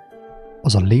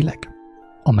 Az a lélek,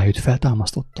 amely őt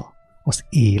feltámasztotta, az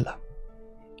él.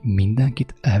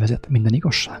 Mindenkit elvezet minden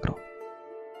igazságra.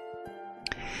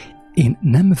 Én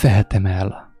nem vehetem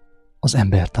el az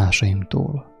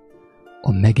embertársaimtól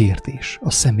a megértés, a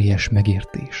személyes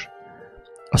megértés,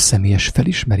 a személyes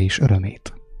felismerés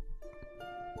örömét.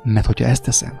 Mert hogyha ezt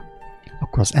teszem,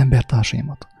 akkor az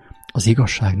embertársaimat az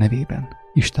igazság nevében,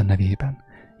 Isten nevében,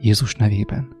 Jézus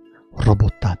nevében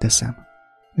robottá teszem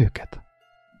őket.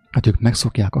 Hát ők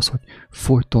megszokják azt, hogy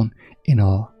folyton én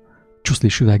a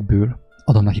csuszlis üvegből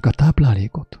adom nekik a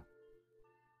táplálékot.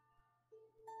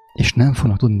 És nem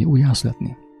fognak tudni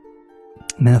újjászületni.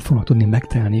 Nem fognak tudni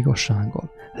megtelni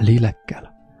igazsággal,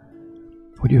 lélekkel,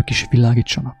 hogy ők is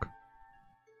világítsanak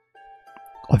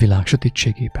a világ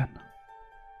sötétségében.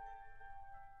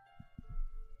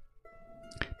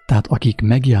 Tehát akik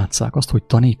megjátsszák azt, hogy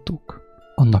tanítók,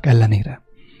 annak ellenére,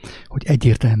 hogy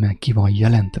egyértelműen ki van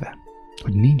jelentve,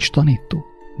 hogy nincs tanító,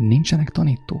 nincsenek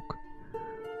tanítók,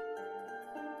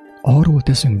 arról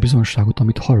teszünk bizonságot,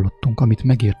 amit hallottunk, amit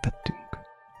megértettünk.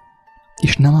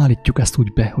 És nem állítjuk ezt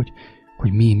úgy be,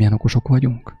 hogy mi milyen okosok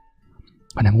vagyunk,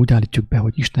 hanem úgy állítjuk be,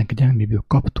 hogy Isten kegyelméből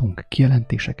kaptunk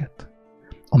kijelentéseket,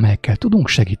 amelyekkel tudunk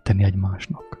segíteni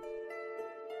egymásnak,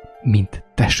 mint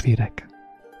testvérek.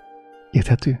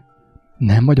 Érthető?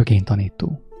 Nem vagyok én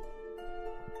tanító,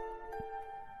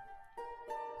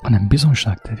 hanem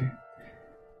bizonságtevő.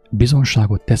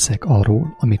 Bizonságot teszek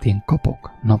arról, amit én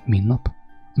kapok nap mint nap,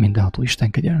 mindenható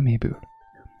Isten kegyelméből,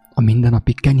 a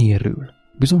mindennapi kenyérről.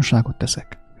 Bizonságot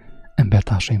teszek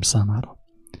embertársaim számára.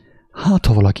 Hát,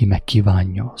 ha valaki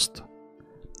megkívánja azt,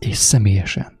 és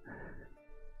személyesen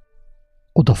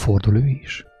odafordul ő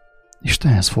is,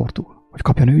 Istenhez fordul, hogy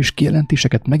kapjon ő is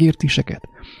kijelentéseket, megértéseket,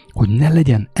 hogy ne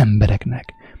legyen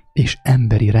embereknek és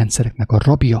emberi rendszereknek a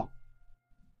rabja.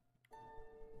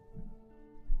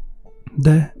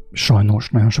 De sajnos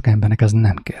nagyon sok embernek ez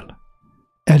nem kell.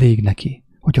 Elég neki,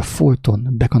 hogyha folyton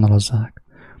bekanalazzák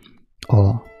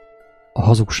a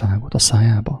hazugságot a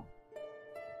szájába,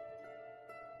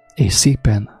 és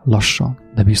szépen, lassan,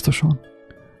 de biztosan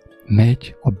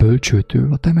megy a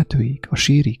bölcsőtől a temetőig, a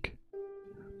sírig.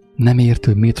 Nem érti,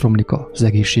 hogy miért romlik az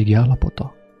egészségi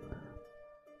állapota.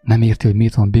 Nem érti, hogy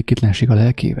miért van békétlenség a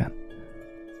lelkében.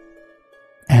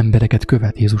 Embereket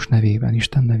követ Jézus nevében,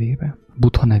 Isten nevében,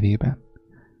 Buddha nevében.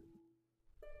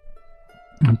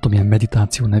 Nem tudom, ilyen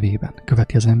meditáció nevében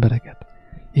követi az embereket.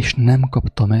 És nem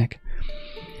kapta meg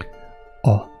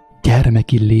a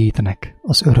gyermeki létnek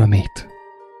az örömét,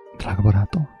 drága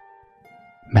barátom.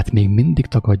 Mert még mindig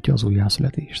tagadja az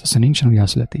újjászületést. Azt mondja, nincsen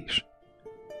újjászületés.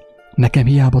 Nekem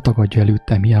hiába tagadja,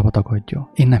 előttem hiába tagadja.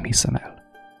 Én nem hiszem el.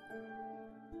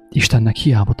 Istennek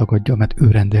hiába tagadja, mert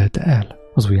ő rendelte el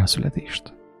az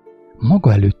újjászületést.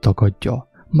 Maga előtt tagadja,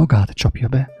 magát csapja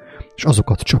be, és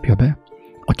azokat csapja be,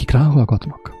 akik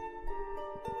ráhallgatnak.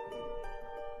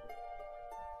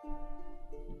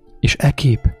 És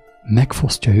ekképp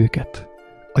megfosztja őket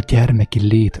a gyermeki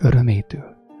lét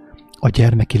örömétől, a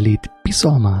gyermeki lét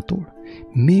bizalmától.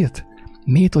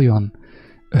 Miért olyan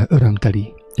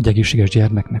örömteli egy egészséges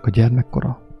gyermeknek a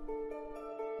gyermekkora?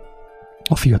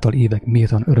 A fiatal évek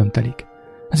miért olyan örömtelik?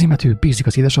 Ezért, mert ő bízik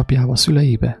az édesapjával, a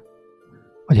szüleibe.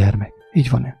 A gyermek. Így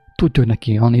van-e? Tudja, hogy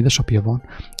neki olyan édesapja van,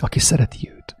 aki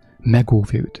szereti őt,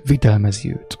 megóvja őt,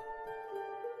 videlmezi őt,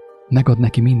 megad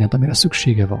neki mindent, amire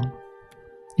szüksége van,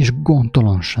 és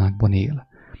gondtalanságban él,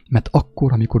 mert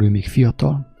akkor, amikor ő még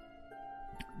fiatal,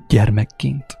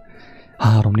 gyermekként,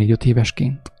 3-4-5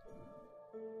 évesként,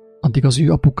 addig az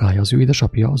ő apukája, az ő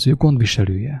édesapja, az ő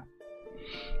gondviselője.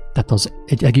 Tehát az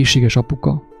egy egészséges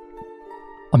apuka,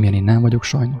 amilyen én nem vagyok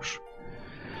sajnos,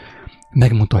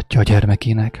 megmutatja a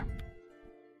gyermekének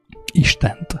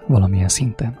Istent valamilyen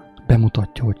szinten.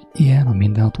 Bemutatja, hogy ilyen a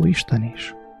mindenható Isten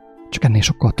is. Csak ennél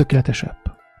sokkal tökéletesebb.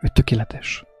 Ő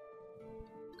tökéletes.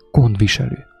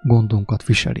 Gondviselő, gondunkat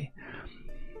viseli.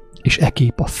 És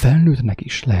ekképp a felnőttnek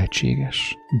is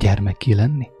lehetséges gyermekké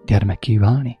lenni, gyermekké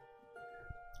válni.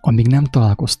 Amíg nem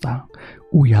találkoztál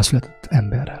újjászületett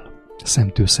emberrel,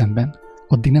 szemtől szemben,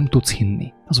 addig nem tudsz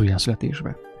hinni az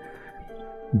újjászületésbe.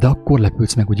 De akkor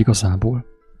lepődsz meg úgy igazából,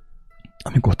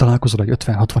 amikor találkozol egy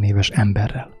 50-60 éves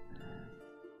emberrel,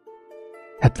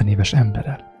 70 éves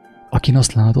emberrel, akin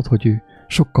azt látod, hogy ő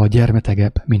sokkal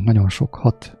gyermetegebb, mint nagyon sok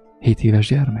 6-7 éves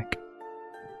gyermek.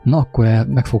 Na akkor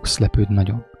meg fogsz lepődni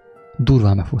nagyon.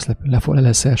 Durván meg fogsz lepődni. Le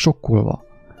leszel sokkolva,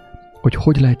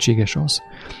 hogy lehetséges az,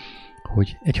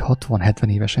 hogy egy 60-70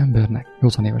 éves embernek,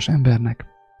 80 éves embernek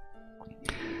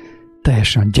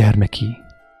teljesen gyermeki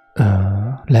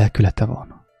lelkülete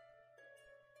van.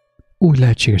 Úgy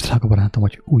lehetséges, drága barátom,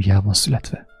 hogy újjá van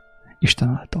születve Isten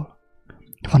által.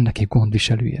 Van neki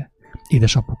gondviselője,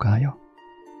 édesapukája,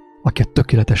 aki a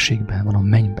tökéletességben van a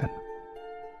mennyben.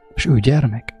 És ő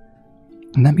gyermek,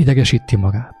 nem idegesíti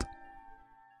magát.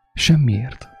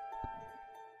 Semmiért.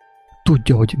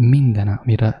 Tudja, hogy minden,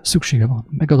 amire szüksége van,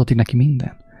 megadatik neki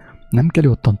minden. Nem kell,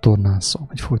 hogy ottan tornázzon,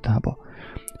 egy folytába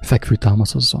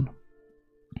fekvőtámaszozzon,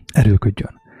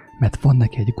 erőködjön, mert van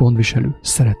neki egy gondviselő,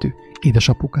 szerető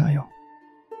édesapukája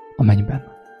a mennyben.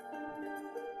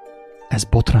 Ez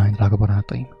botrány, drága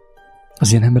barátaim.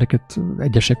 Az ilyen embereket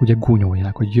egyesek ugye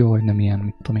gúnyolják, hogy jaj, nem ilyen,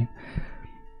 mit tudom én.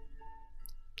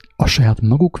 A saját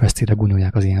maguk vesztére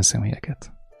gúnyolják az ilyen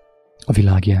személyeket. A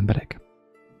világi emberek.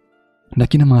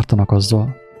 Neki nem ártanak azzal,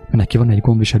 mert neki van egy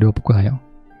gondviselő apukája,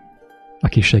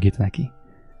 aki segít neki,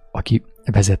 aki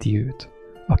vezeti őt,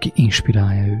 aki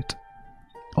inspirálja őt,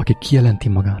 aki kijelenti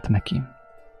magát neki.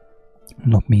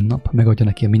 Nap mint nap megadja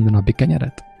neki a mindennapi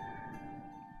kenyeret.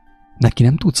 Neki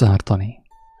nem tudsz ártani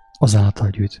azáltal,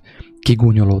 hogy őt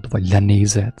kigúnyolod, vagy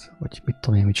lenézed, vagy mit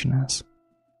tudom én, mit csinálsz.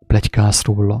 Pletykálsz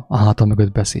róla, a háta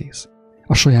mögött beszélsz.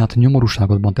 A saját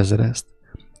nyomorúságodban teszed ezt.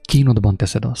 Kínodban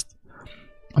teszed azt.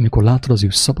 Amikor látod az ő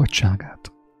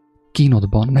szabadságát,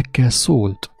 kínodban meg kell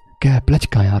szóld, kell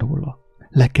pletykáljál róla,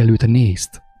 le kell őt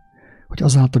nézd, hogy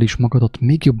azáltal is magadat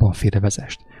még jobban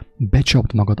félrevezest,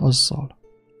 becsapd magad azzal,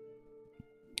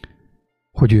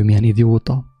 hogy ő milyen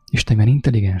idióta, és te milyen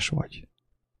intelligens vagy.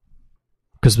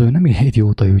 Közben ő nem ilyen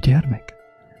idióta, ő gyermek.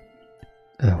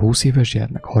 20 éves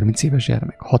gyermek, 30 éves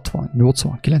gyermek, 60,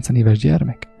 80, 90 éves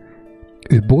gyermek.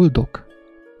 Ő boldog,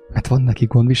 mert van neki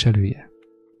gondviselője.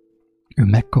 Ő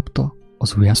megkapta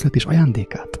az újjászületés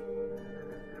ajándékát.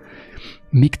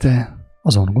 Míg te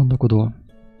azon gondolkodol,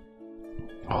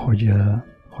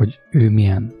 hogy ő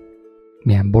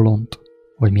milyen bolond,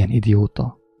 vagy milyen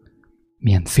idióta,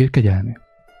 milyen félkegyelmű.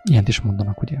 Ilyent is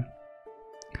mondanak, ugye?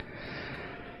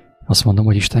 Azt mondom,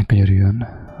 hogy Isten könyörüljön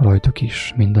rajtuk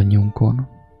is, mindannyiunkon,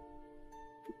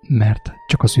 mert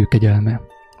csak az ő kegyelme,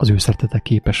 az ő szeretete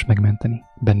képes megmenteni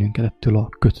bennünket ettől a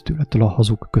köttől, ettől a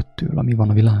hazug köttől, ami van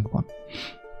a világban.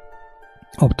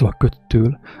 Attól a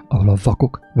köttől, ahol a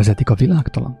vakok vezetik a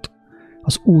világtalant.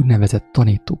 Az úgynevezett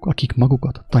tanítók, akik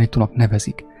magukat tanítónak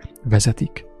nevezik,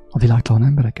 vezetik a világtalan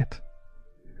embereket.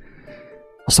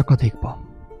 A szakadékba.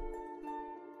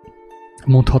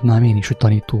 Mondhatnám én is, hogy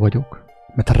tanító vagyok,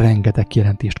 mert rengeteg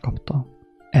kijelentést kaptam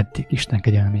eddig Isten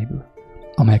kegyelméből,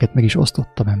 amelyeket meg is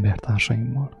osztottam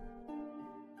embertársaimmal.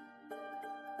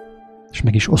 És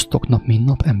meg is osztok nap mint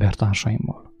nap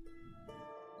embertársaimmal.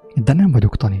 De nem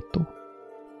vagyok tanító.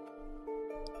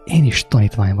 Én is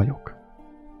tanítvány vagyok.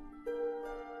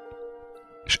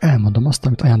 És elmondom azt,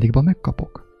 amit ajándékban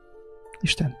megkapok.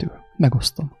 Istentől.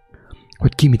 Megosztom.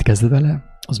 Hogy ki mit kezd vele,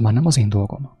 az már nem az én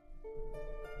dolgom.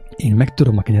 Én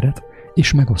megtöröm a kenyeret,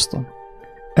 és megosztom.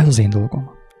 Ez az én dolgom.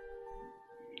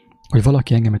 Hogy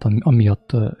valaki engemet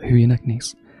amiatt hülyének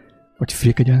néz, vagy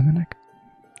félkegyelmenek,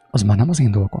 az már nem az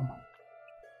én dolgom.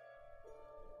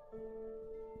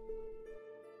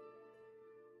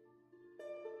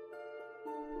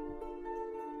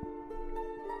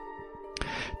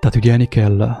 Tehát ügyelni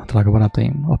kell, drága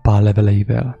barátaim, a Pál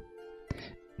leveleivel.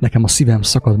 Nekem a szívem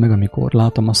szakad meg, amikor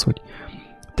látom azt, hogy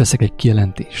teszek egy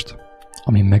kijelentést,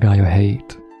 ami megállja a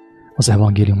helyét az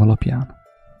evangélium alapján,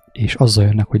 és azzal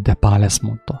jönnek, hogy de Pál ezt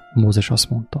mondta, Mózes azt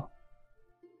mondta.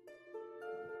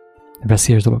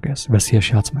 Veszélyes dolog ez, veszélyes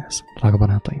játszma ez, drága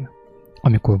barátaim.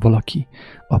 Amikor valaki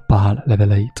a Pál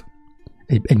leveleit,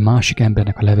 egy másik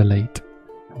embernek a leveleit,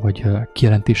 vagy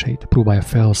kijelentéseit próbálja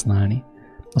felhasználni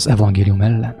az evangélium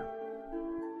ellen.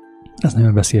 Ez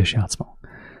nagyon veszélyes játszma.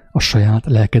 A saját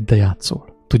lelkeddel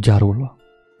játszol. Tudjál róla.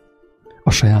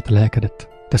 A saját lelkedet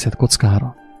teszed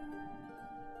kockára.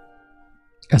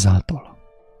 Ezáltal.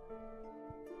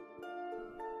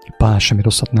 Pál semmi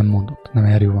rosszat nem mondott. Nem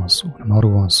erről van szó. Nem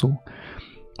arról van szó,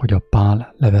 hogy a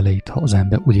Pál leveleit, ha az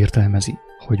ember úgy értelmezi,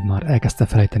 hogy már elkezdte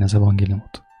felejteni az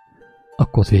evangéliumot,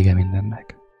 akkor vége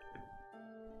mindennek.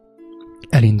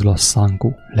 Elindul a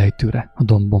szánkó lejtőre, a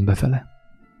dombon befele,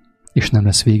 és nem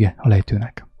lesz vége a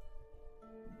lejtőnek.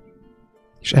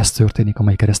 És ez történik a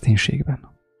mai kereszténységben.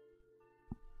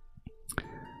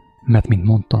 Mert, mint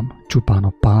mondtam, csupán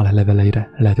a Pál leveleire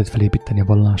lehetett felépíteni a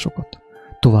vallásokat,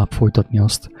 tovább folytatni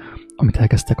azt, amit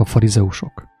elkezdtek a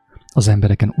farizeusok, az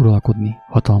embereken uralkodni,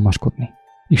 hatalmaskodni,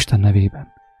 Isten nevében.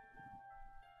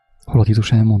 Holott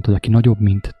Jézus elmondta, hogy aki nagyobb,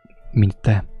 mint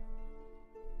te,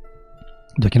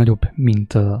 de aki nagyobb,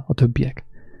 mint a többiek,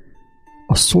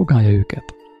 az szolgálja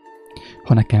őket.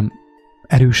 Ha nekem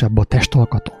erősebb a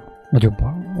testalkatom, nagyobb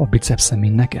a bicepszem,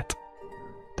 mint neked,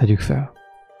 tegyük fel.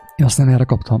 Én azt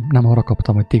nem arra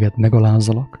kaptam, hogy téged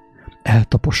megalázzalak,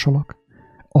 eltapossalak,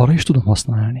 arra is tudom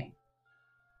használni.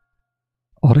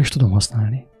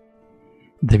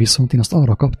 De viszont én azt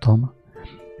arra kaptam,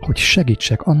 hogy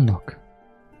segítsek annak,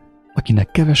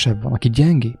 akinek kevesebb van, aki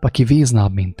gyengébb, aki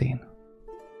véznább, mint én.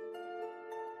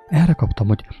 Erre kaptam,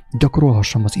 hogy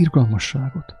gyakorolhassam az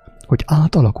irgalmasságot, hogy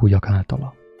átalakuljak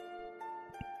általa.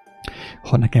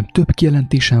 Ha nekem több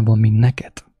kijelentésem van, mint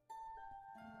neked,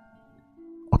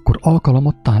 akkor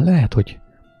alkalomattán lehet, hogy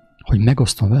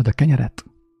megosztom veled a kenyeret,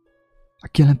 a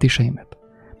kijelentéseimet.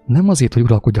 Nem azért, hogy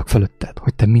uralkodjak fölötted,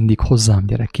 hogy te mindig hozzám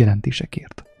gyere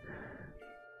kijelentésekért,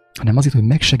 hanem azért, hogy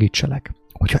megsegítselek,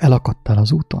 hogyha elakadtál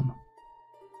az úton,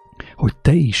 hogy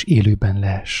te is élőben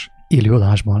lehess, élő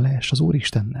adásban lehess az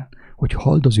Úristennel, hogy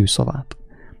halld az ő szavát.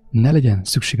 Ne legyen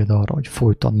szükséged arra, hogy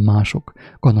folyton mások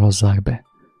kanalazzák be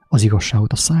az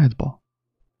igazságot a szájadba.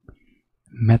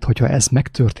 Mert hogyha ez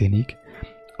megtörténik,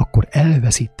 akkor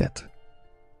elveszíted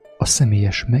a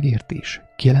személyes megértés,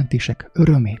 kijelentések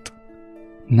örömét.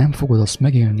 Nem fogod azt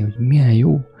megélni, hogy milyen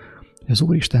jó, hogy az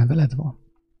Úristen veled van.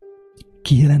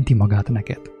 Kijelenti magát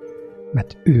neked,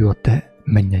 mert ő a te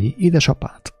mennyei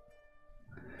édesapád.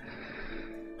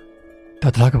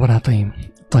 Tehát, drága barátaim,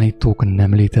 tanítók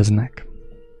nem léteznek.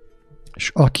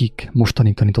 És akik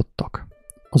mostanig tanítottak,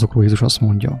 azokról Jézus azt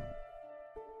mondja,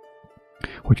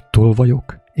 hogy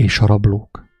tolvajok és a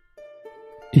rablók.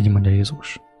 Így mondja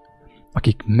Jézus.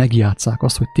 Akik megjátszák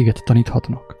azt, hogy téged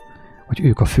taníthatnak, hogy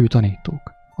ők a fő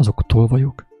tanítók, azok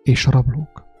tolvajok és a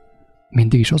rablók.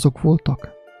 Mindig is azok voltak.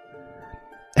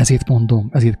 Ezért mondom,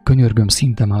 ezért könyörgöm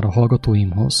szinte már a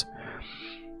hallgatóimhoz,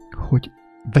 hogy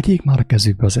vegyék már a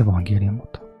kezükbe az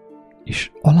evangéliumot,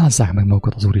 és alázzák meg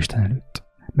magukat az Úristen előtt,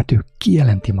 mert ő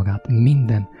kijelenti magát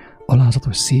minden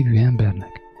alázatos szívű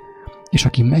embernek, és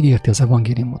aki megérti az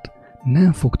evangéliumot,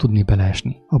 nem fog tudni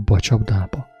beleesni abba a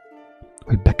csapdába,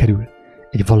 hogy bekerül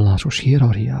egy vallásos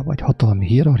hierarchiába, egy hatalmi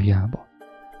hierarchiába,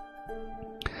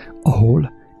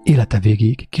 ahol élete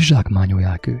végéig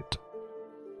kizsákmányolják őt.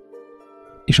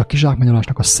 És a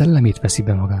kizsákmányolásnak a szellemét veszi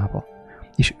be magába,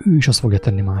 és ő is azt fogja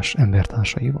tenni más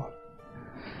embertársaival.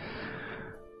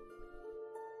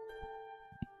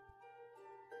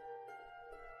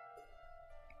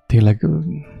 Tényleg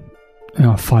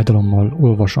olyan fájdalommal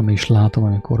olvasom és látom,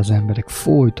 amikor az emberek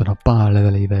folyton a Pál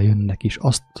leveleivel jönnek, és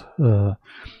azt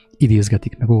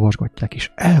idézgetik, meg olvasgatják,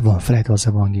 és el van felejtve az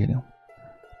evangélium,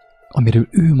 amiről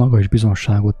ő maga is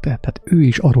bizonyságot tett. Tehát ő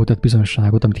is arról tett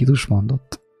bizonyságot, amit Jézus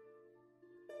mondott.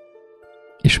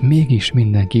 És mégis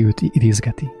mindenki őt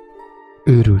idézgeti.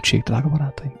 Őrültség, drága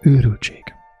barátaim, őrültség.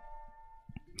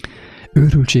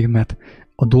 Őrültség, mert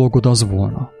a dolgod az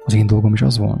volna, az én dolgom is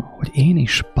az volna, hogy én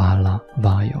is Pállá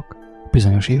váljak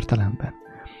bizonyos értelemben,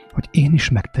 hogy én is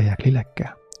megteljek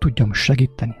lélekkel, tudjam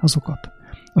segíteni azokat,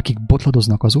 akik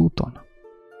botladoznak az úton.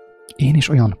 Én is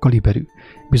olyan kaliberű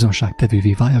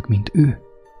bizonságtevővé váljak, mint ő.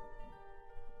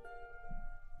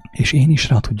 És én is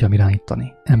rá tudjam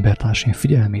irányítani embertársaim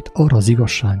figyelmét arra az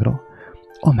igazságra,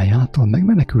 amely által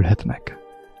megmenekülhetnek.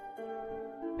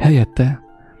 Helyette,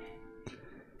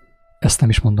 ezt nem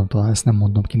is mondom talán, ezt nem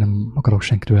mondom ki, nem akarok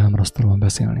senkiről elmarasztalóan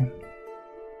beszélni.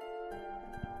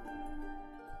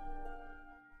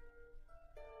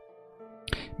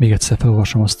 Még egyszer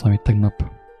felolvasom azt, amit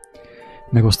tegnap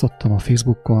megosztottam a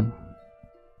Facebookon,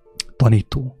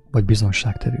 tanító vagy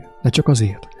bizonságtevő, de csak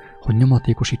azért, hogy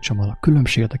nyomatékosítsam a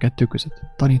különbséget a kettő között.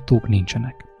 Tanítók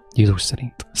nincsenek. Jézus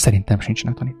szerint. Szerintem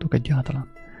sincsenek tanítók egyáltalán.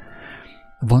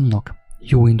 Vannak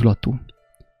jóindulatú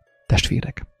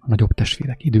testvérek, nagyobb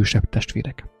testvérek, idősebb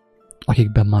testvérek,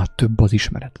 akikben már több az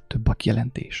ismeret, több a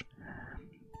kijelentés.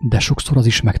 De sokszor az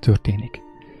is megtörténik,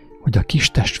 hogy a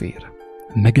kis testvér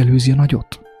megelőzi a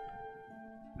nagyot,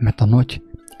 mert a nagy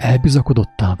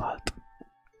elbizakodottá vált,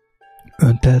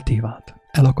 öntelté vált,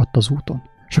 elakadt az úton,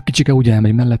 és a kicsike úgy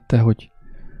elmegy mellette, hogy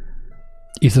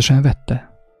észre sem vette,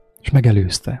 és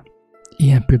megelőzte.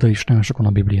 Ilyen példa is nagyon sok van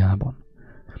a Bibliában.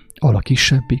 Ahol a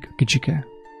kisebbik, a kicsike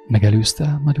megelőzte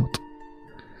a nagyot.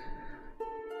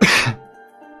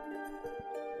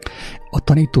 A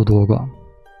tanító dolga,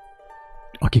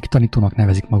 akik tanítónak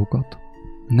nevezik magukat,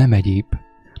 nem egyéb,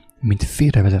 mint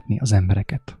félrevezetni az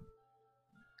embereket.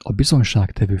 A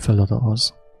bizonyságtevő feladata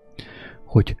az,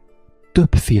 hogy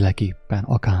többféleképpen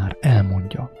akár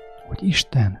elmondja, hogy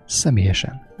Isten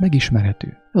személyesen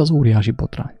megismerhető. Ez az óriási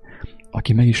botrány.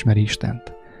 Aki megismeri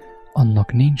Istent,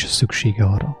 annak nincs szüksége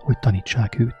arra, hogy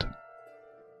tanítsák őt.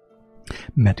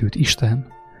 Mert őt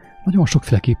Isten nagyon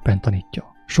sokféleképpen tanítja,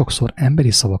 sokszor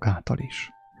emberi szavak által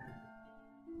is.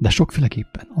 De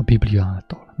sokféleképpen a Biblia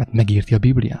által, mert megérti a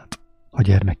Bibliát, ha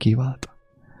gyermekké vált.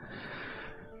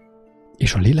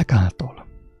 És a lélek által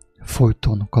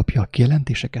folyton kapja a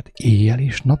kijelentéseket éjjel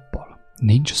és nappal.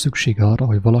 Nincs szüksége arra,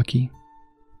 hogy valaki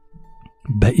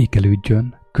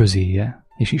beékelődjön közéje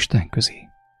és Isten közé.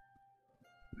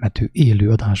 Mert ő élő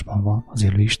adásban van az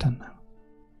élő Istennel.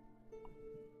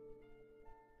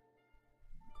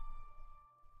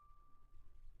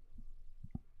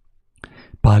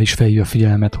 Pál is felhívja a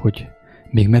figyelmet, hogy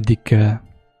még meddig kell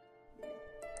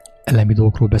elemi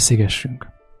dolgokról beszélgessünk.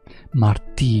 Már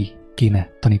ti kéne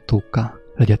tanítókká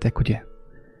legyetek, ugye?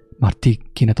 Már ti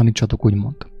kéne tanítsatok,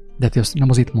 úgymond. De azt nem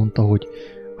azért mondta, hogy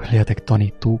legyetek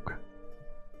tanítók,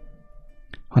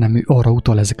 hanem ő arra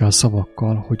utal ezekkel a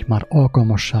szavakkal, hogy már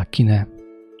alkalmas kéne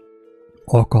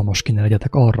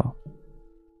legyetek arra,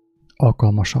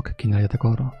 alkalmasak kéne legyetek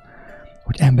arra,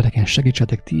 hogy embereken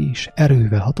segítsetek ti is,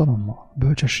 erővel, hatalommal,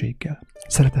 bölcsességgel,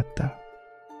 szeretettel,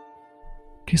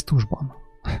 Krisztusban.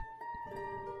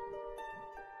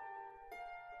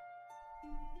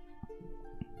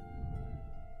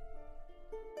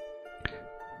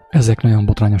 Ezek nagyon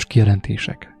botrányos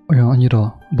kijelentések.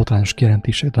 Annyira botrányos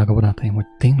kijelentések, drága barátaim, hogy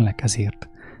tényleg ezért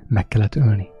meg kellett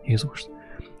ölni Jézust.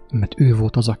 Mert ő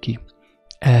volt az, aki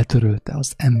eltörölte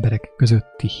az emberek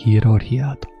közötti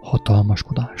hierarchiát,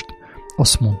 hatalmaskodást.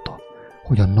 Azt mondta,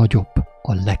 hogy a nagyobb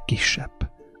a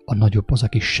legkisebb. A nagyobb az,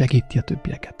 aki segíti a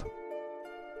többieket.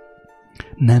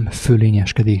 Nem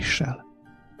fölényeskedéssel,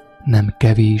 nem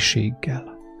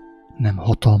kevésséggel, nem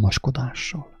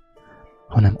hatalmaskodással,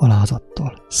 hanem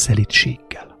alázattal,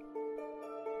 szelídséggel.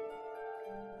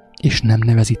 És nem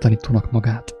nevezi tanítónak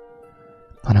magát,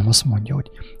 hanem azt mondja, hogy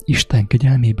Isten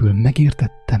kegyelméből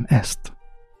megértettem ezt,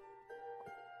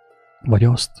 vagy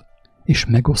azt, és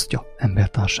megosztja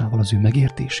embertársával az ő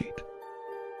megértését.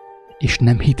 És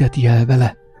nem hiteti el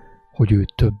vele, hogy ő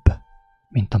több,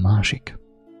 mint a másik,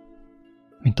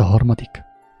 mint a harmadik,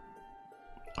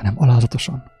 hanem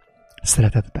alázatosan,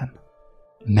 szeretetben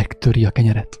megtöri a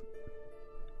kenyeret,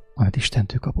 amit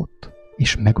Istentől kapott,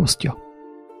 és megosztja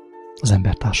az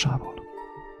embertársával.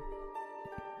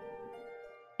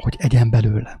 Hogy egyen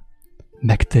belőle,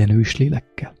 megteljen ő is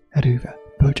lélekkel, erővel,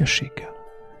 bölcsességgel,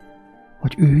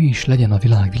 hogy ő is legyen a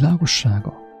világ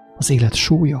világossága, az élet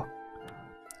sója,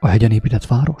 a hegyen épített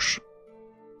város.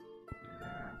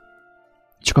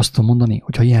 Csak azt tudom mondani,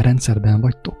 hogy ha ilyen rendszerben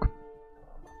vagytok,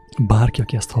 bárki,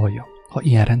 aki ezt hallja, ha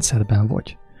ilyen rendszerben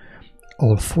vagy,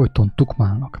 ahol folyton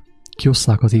tukmálnak,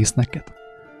 kiosszák az észneket,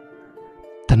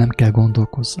 te nem kell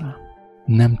gondolkozzál,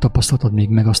 nem tapasztaltad még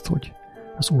meg azt, hogy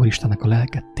az Úristennek a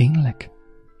lelke tényleg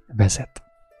vezet,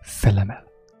 felemel,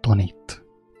 tanít,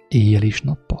 éjjel és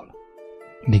nappal.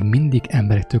 Még mindig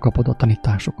emberektől kapod a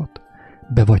tanításokat.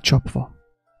 Be vagy csapva.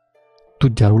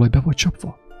 Tudjál róla, hogy be vagy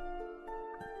csapva?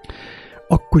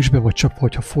 Akkor is be vagy csapva,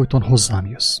 hogyha folyton hozzám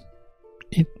jössz.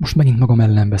 Én most megint magam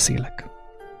ellen beszélek.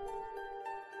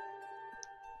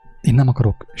 Én nem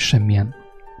akarok semmilyen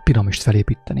piramist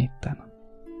felépíteni itten.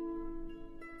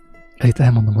 Itt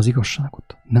elmondom az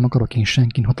igazságot. Nem akarok én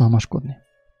senkin hatalmaskodni.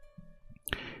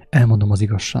 Elmondom az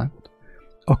igazságot.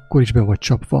 Akkor is be vagy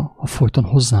csapva, ha folyton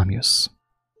hozzám jössz.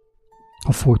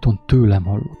 Ha folyton tőlem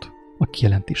hallod a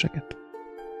kijelentéseket.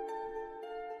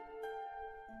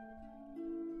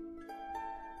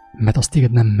 Mert az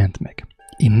téged nem ment meg.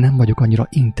 Én nem vagyok annyira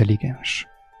intelligens,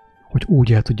 hogy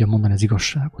úgy el tudja mondani az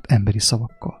igazságot emberi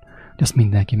szavakkal, hogy azt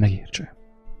mindenki megértse.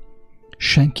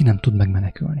 Senki nem tud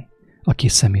megmenekülni, aki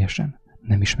személyesen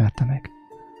nem ismerte meg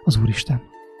az Úristen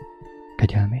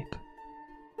kegyelmét.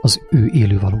 az ő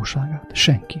élő valóságát.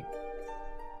 Senki.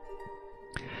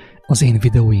 Az én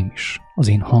videóim is, az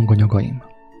én hanganyagaim,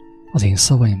 az én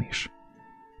szavaim is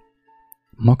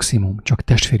maximum csak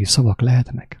testvéri szavak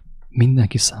lehetnek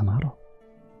mindenki számára.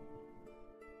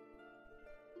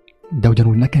 De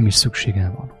ugyanúgy nekem is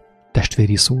szükségem van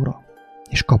testvéri szóra,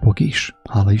 és kapok is,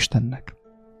 hála Istennek,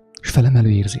 és felemelő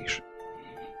érzés,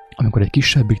 amikor egy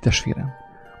kisebbik testvérem,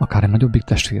 akár egy nagyobbik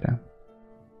testvérem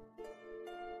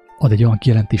ad egy olyan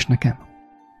kijelentést nekem,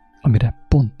 amire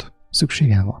pont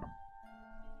szükségem van.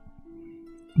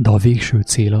 De a végső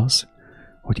cél az,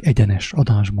 hogy egyenes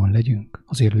adásban legyünk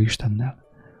az élő Istennel.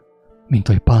 Mint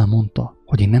ahogy Pál mondta,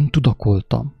 hogy én nem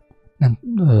tudakoltam,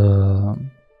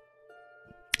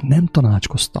 nem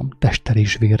tanácskoztam testtel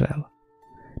és vérrel.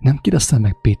 Nem kérdeztem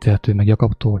meg Pétertől, meg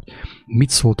Jakabtól, hogy mit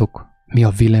szóltok, mi a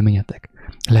véleményetek,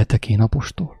 lehetek én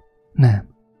apostol? Nem.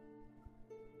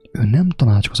 Ő nem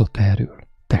tanácskozott erről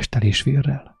testtel és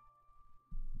vérrel.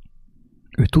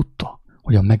 Ő tudta,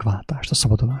 hogy a megváltást, a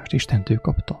szabadulást Istentől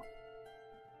kapta.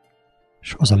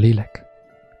 És az a lélek,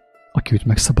 aki őt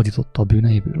megszabadította a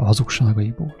bűneiből, a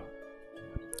hazugságaiból,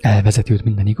 elvezeti őt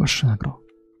minden igazságra,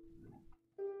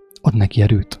 ad neki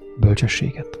erőt,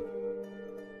 bölcsességet,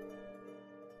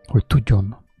 hogy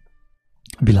tudjon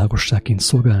világosságként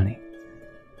szolgálni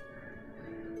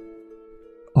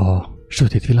a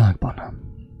sötét világban.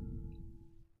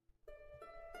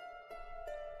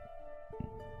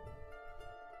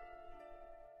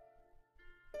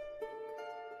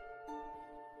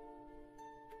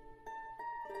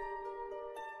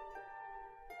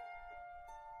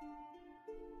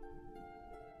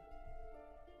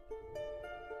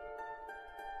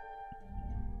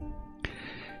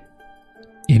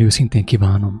 Én őszintén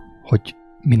kívánom, hogy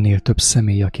minél több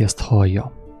személy, aki ezt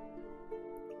hallja,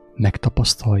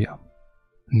 megtapasztalja,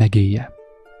 megélje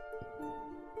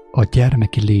a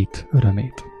gyermeki lét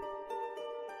örömét.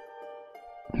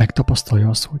 Megtapasztalja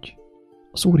azt, hogy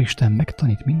az Úristen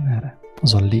megtanít mindenre,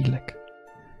 az a lélek,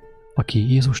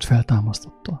 aki Jézust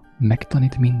feltámasztotta,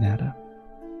 megtanít mindenre,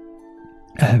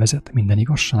 elvezet minden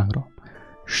igazságra,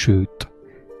 sőt,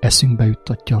 eszünkbe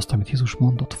juttatja azt, amit Jézus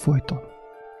mondott folyton.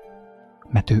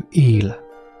 Mert ő él,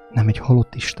 nem egy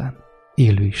halott Isten,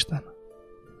 élő Isten.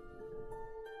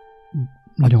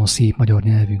 Nagyon szép magyar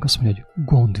nyelvünk azt mondja, hogy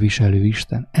gondviselő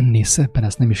Isten. Ennél szebben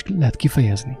ezt nem is lehet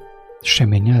kifejezni.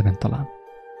 Semmilyen nyelven talán.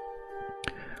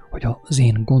 Hogy az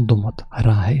én gondomat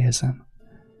ráhelyezem.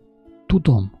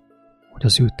 Tudom, hogy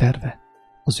az ő terve,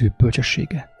 az ő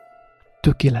bölcsessége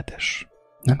tökéletes.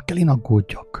 Nem kell én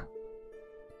aggódjak.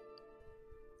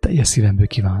 Teljes szívemből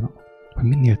kívánom, hogy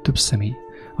minél több személy,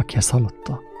 aki ezt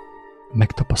hallotta,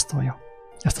 megtapasztalja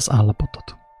ezt az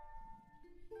állapotot.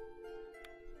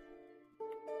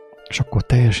 És akkor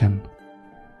teljesen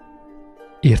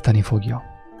érteni fogja,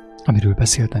 amiről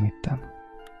beszéltem itten,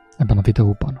 ebben a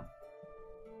videóban.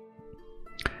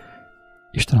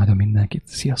 Isten áldja mindenkit,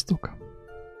 sziasztok!